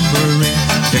without slumbering,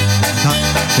 tick-tock,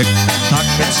 tick-tock,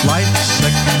 its life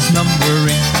seconds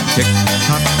numbering,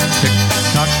 tick-tock,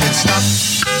 tick-tock, it stopped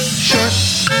short,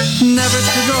 never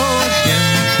to go again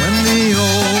when the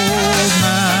old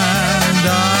man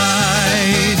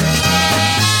died.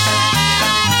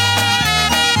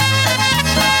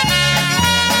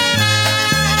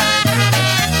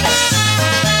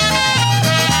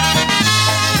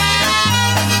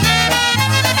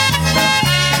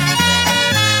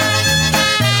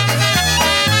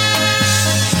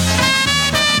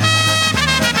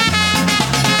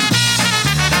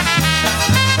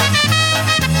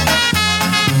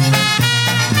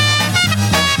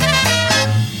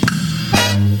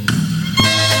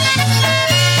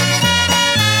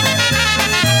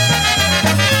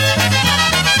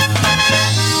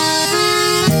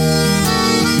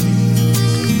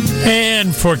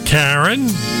 And for Karen,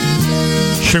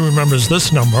 she remembers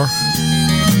this number.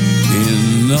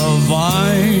 In the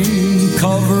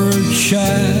vine-covered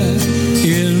shack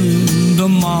in the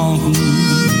mountain,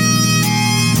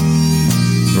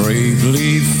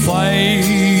 bravely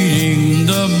fighting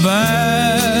the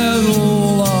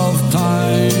battle of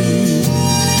time,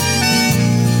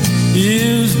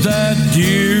 is that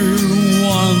dear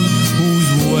one who's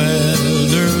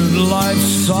weathered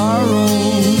life's sorrow.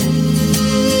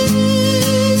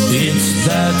 It's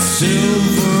that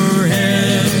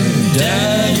silver-haired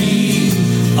daddy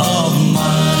of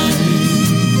mine.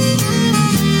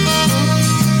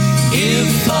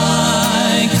 If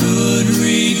I could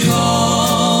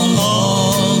recall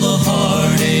all the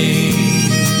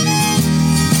heartache,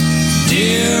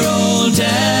 dear old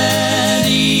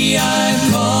daddy, I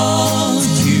called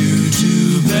you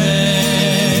to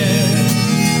bear.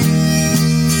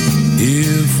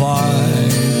 If I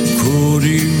could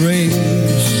erase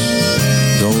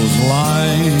those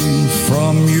lines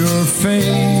from your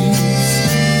face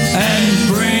and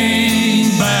bring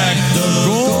back the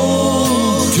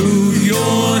gold to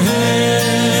your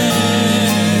head,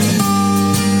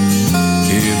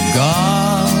 if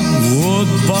God would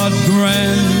but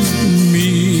grant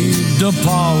me the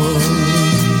power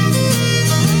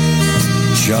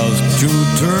just to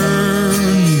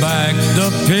turn back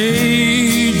the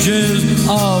pages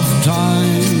of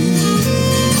time,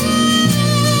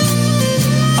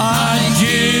 I'd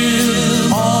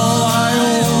give all I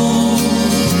own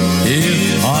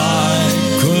if I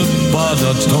could but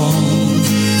atone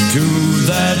to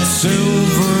that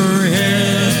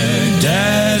silver-haired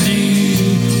daddy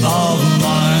of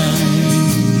mine.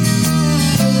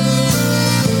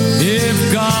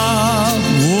 If God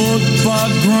would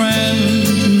but grant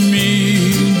me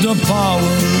the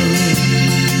power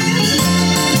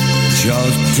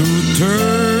just to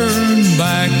turn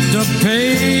back the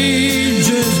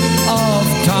pages of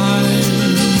time,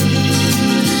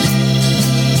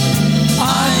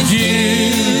 I'd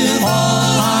give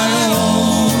all I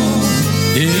own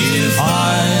if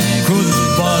I could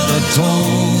but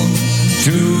atone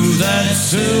to that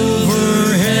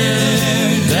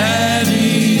silver-haired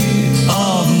daddy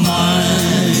of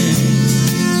mine.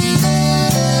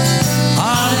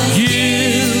 I'd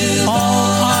give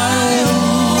all I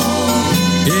own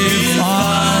if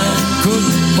I could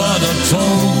but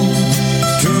atone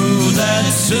to that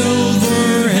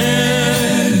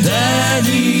silver-haired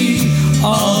daddy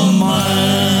of mine.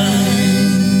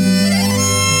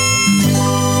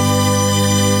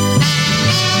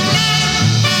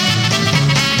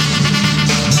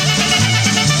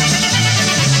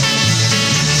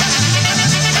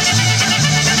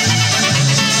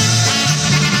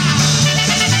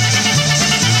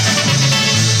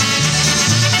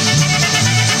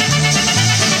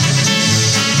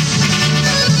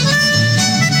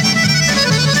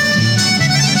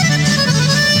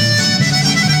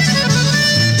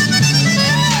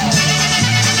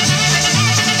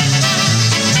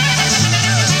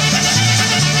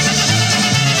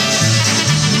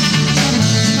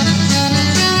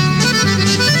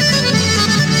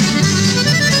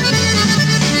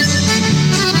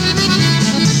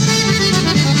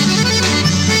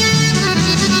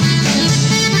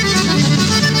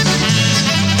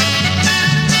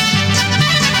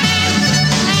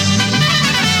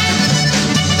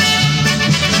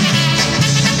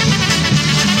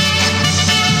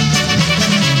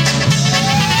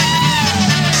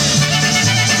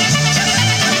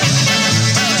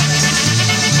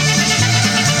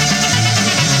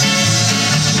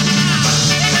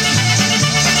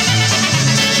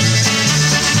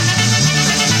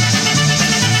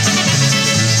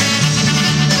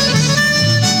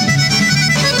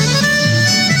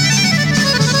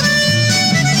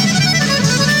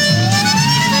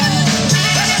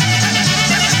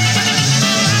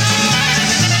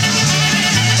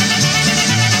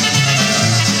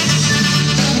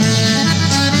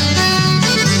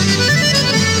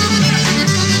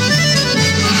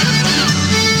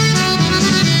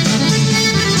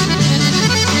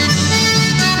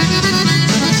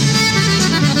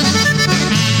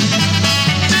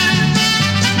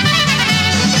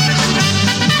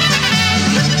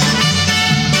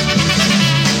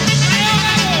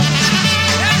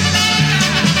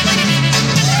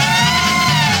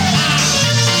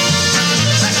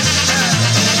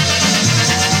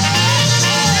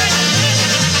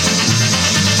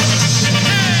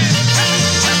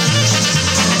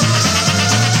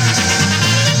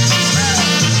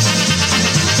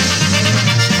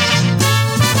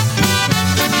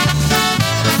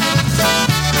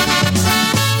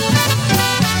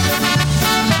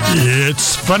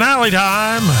 Finale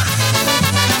time.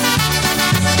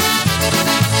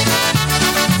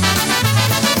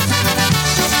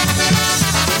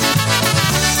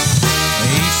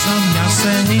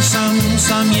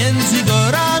 Sam między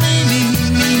gorami,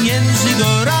 między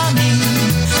gorami.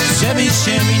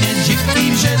 Żebyście mnie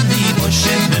dziki wzięli,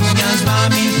 poszedłem ja z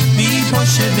wami,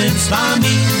 poszedłem z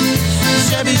wami.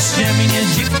 Żebyście mnie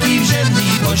dziki wzięli,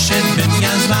 poszedłem ja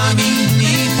z wami,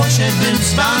 poszedłem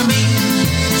z wami.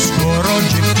 Skoro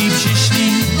dziki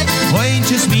przyszli,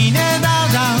 ojciec mi nie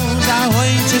dał,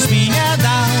 ojciec mi nie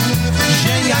dał.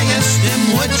 Że ja jestem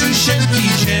młodziusieńki,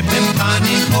 żebym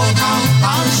Pani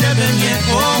kochał, żebym je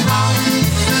kochał.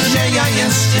 Że ja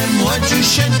jestem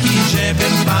młodziusieńki,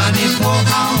 żebym Pani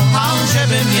kochał,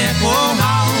 żebym je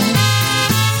kochał.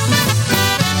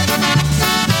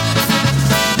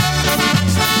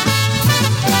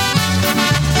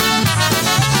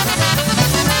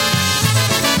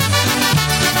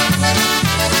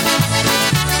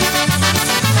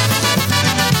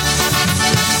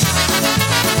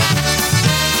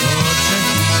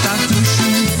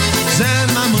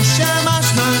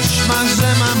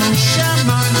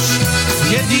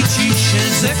 Kiedy ci się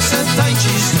zechce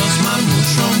tańczyć, to z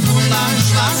mamuszą gulasz,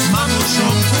 a z mamuszą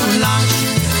gulasz.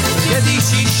 Kiedy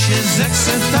ci się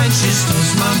zechce tańczyć, to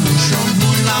z mamuszą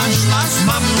gulasz, a z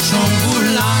mamuszą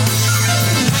gulasz.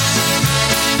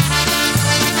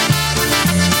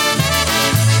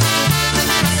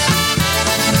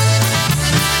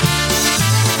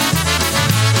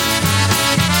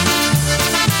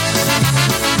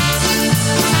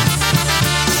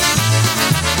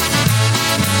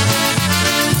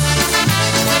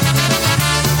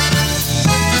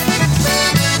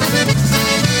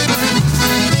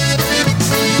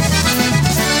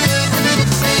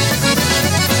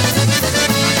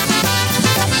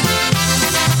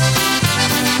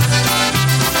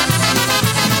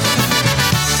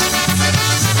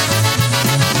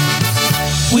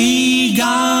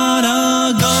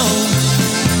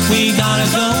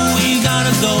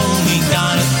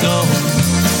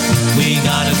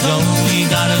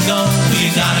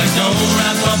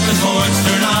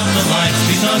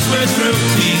 Because we're through,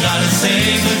 we gotta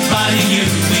say goodbye to you.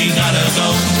 We gotta go.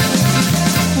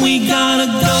 We gotta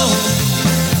go.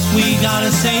 We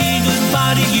gotta say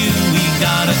goodbye to you. We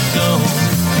gotta go.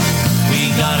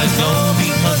 We gotta go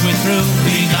because we're through.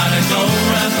 We gotta go.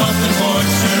 Wrap up the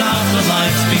cords, turn off the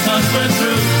lights. Because we're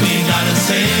through, we gotta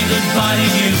say goodbye to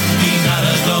you. We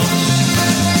gotta go.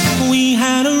 We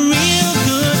had a real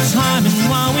good time, and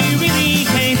while we really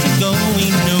hate to go, we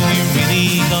knew we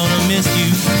really gonna miss you.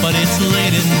 But it's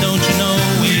late and don't you know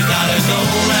we gotta go.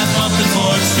 Wrap up the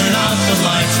cords, turn off the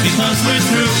lights. Because we're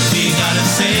through, we gotta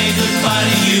say goodbye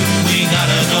to you. We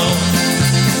gotta go.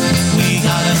 We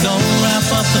gotta go. Wrap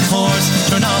up the cords,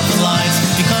 turn off the lights.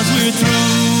 Because we're through.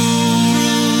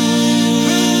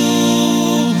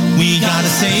 We gotta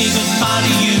say goodbye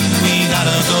to you. We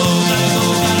gotta go.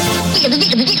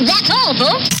 That's all,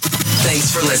 folks.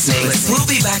 Thanks for listening. We'll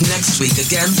be back next week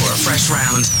again for a fresh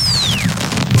round.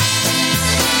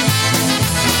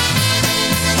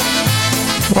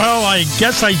 Well, I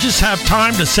guess I just have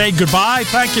time to say goodbye.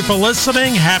 Thank you for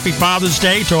listening. Happy Father's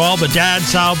Day to all the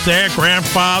dads out there,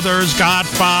 grandfathers,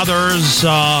 godfathers,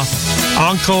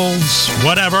 uncles,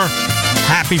 whatever.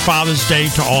 Happy Father's Day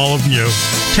to all of you.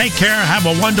 Take care. Have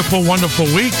a wonderful, wonderful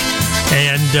week.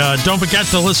 And don't forget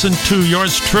to listen to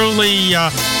yours truly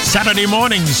Saturday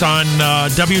mornings on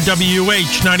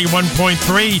WWH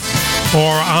 91.3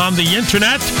 or on the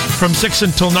internet from 6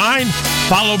 until 9,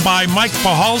 followed by Mike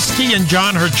Pahalski and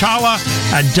John Herchala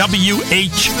at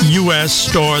WHUS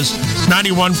stores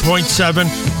 91.7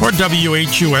 or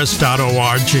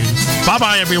WHUS.org.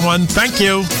 Bye-bye, everyone. Thank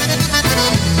you.